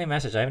 someone sent me a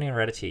message. I haven't even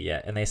read it to you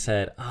yet. And they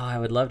said, oh, I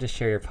would love to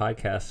share your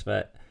podcast,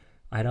 but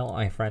I don't want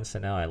my friends to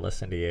know I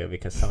listen to you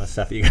because some of the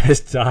stuff that you guys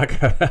talk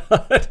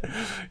about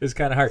is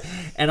kind of hard.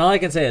 And all I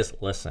can say is,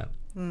 listen,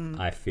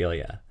 I feel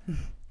you.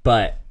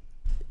 But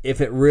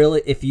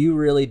if you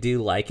really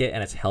do like it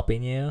and it's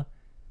helping you,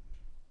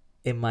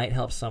 it might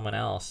help someone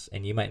else,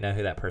 and you might know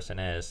who that person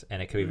is,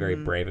 and it could be very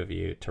brave of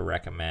you to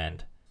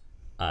recommend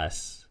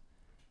us,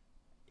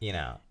 you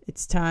know.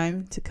 It's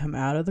time to come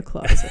out of the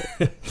closet.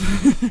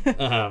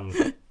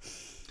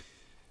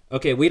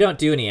 Okay, we don't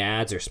do any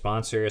ads or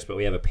sponsors, but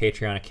we have a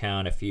Patreon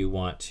account. If you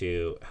want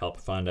to help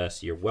fund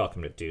us, you're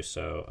welcome to do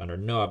so under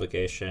no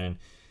obligation.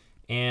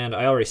 And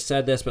I already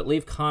said this, but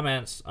leave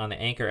comments on the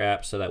Anchor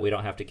app so that we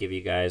don't have to give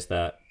you guys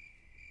that.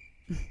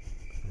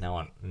 No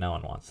one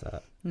wants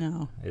that.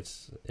 No.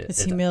 It's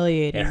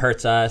humiliating. It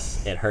hurts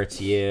us. It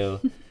hurts you.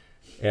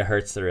 It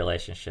hurts the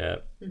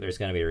relationship. There's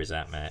going to be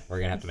resentment. We're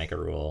going to have to make a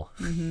rule.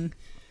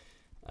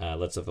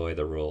 Let's avoid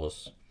the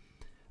rules.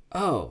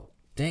 Oh,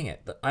 dang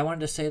it. I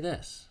wanted to say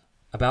this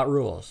about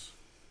rules.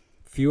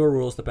 Fewer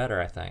rules, the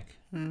better, I think.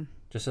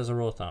 Just as a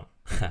rule of thumb.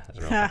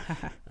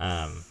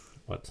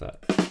 What's that?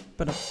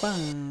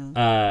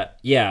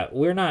 Yeah,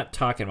 we're not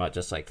talking about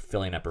just like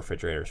filling up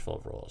refrigerators full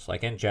of rules.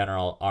 Like in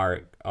general,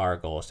 our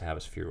goal is to have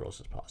as few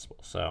rules as possible.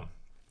 So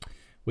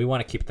we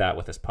want to keep that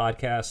with this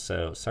podcast.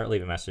 So start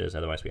leaving messages.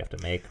 Otherwise, we have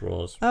to make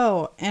rules.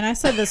 Oh, and I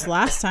said this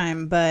last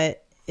time,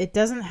 but it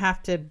doesn't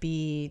have to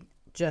be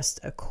just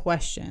a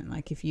question.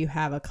 Like if you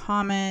have a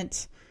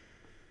comment,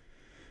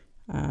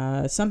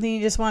 something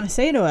you just want to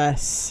say to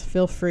us,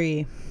 feel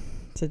free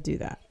to do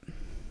that.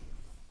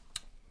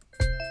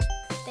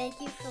 Thank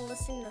you for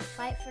listening to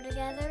Fight for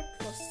Together.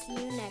 We'll see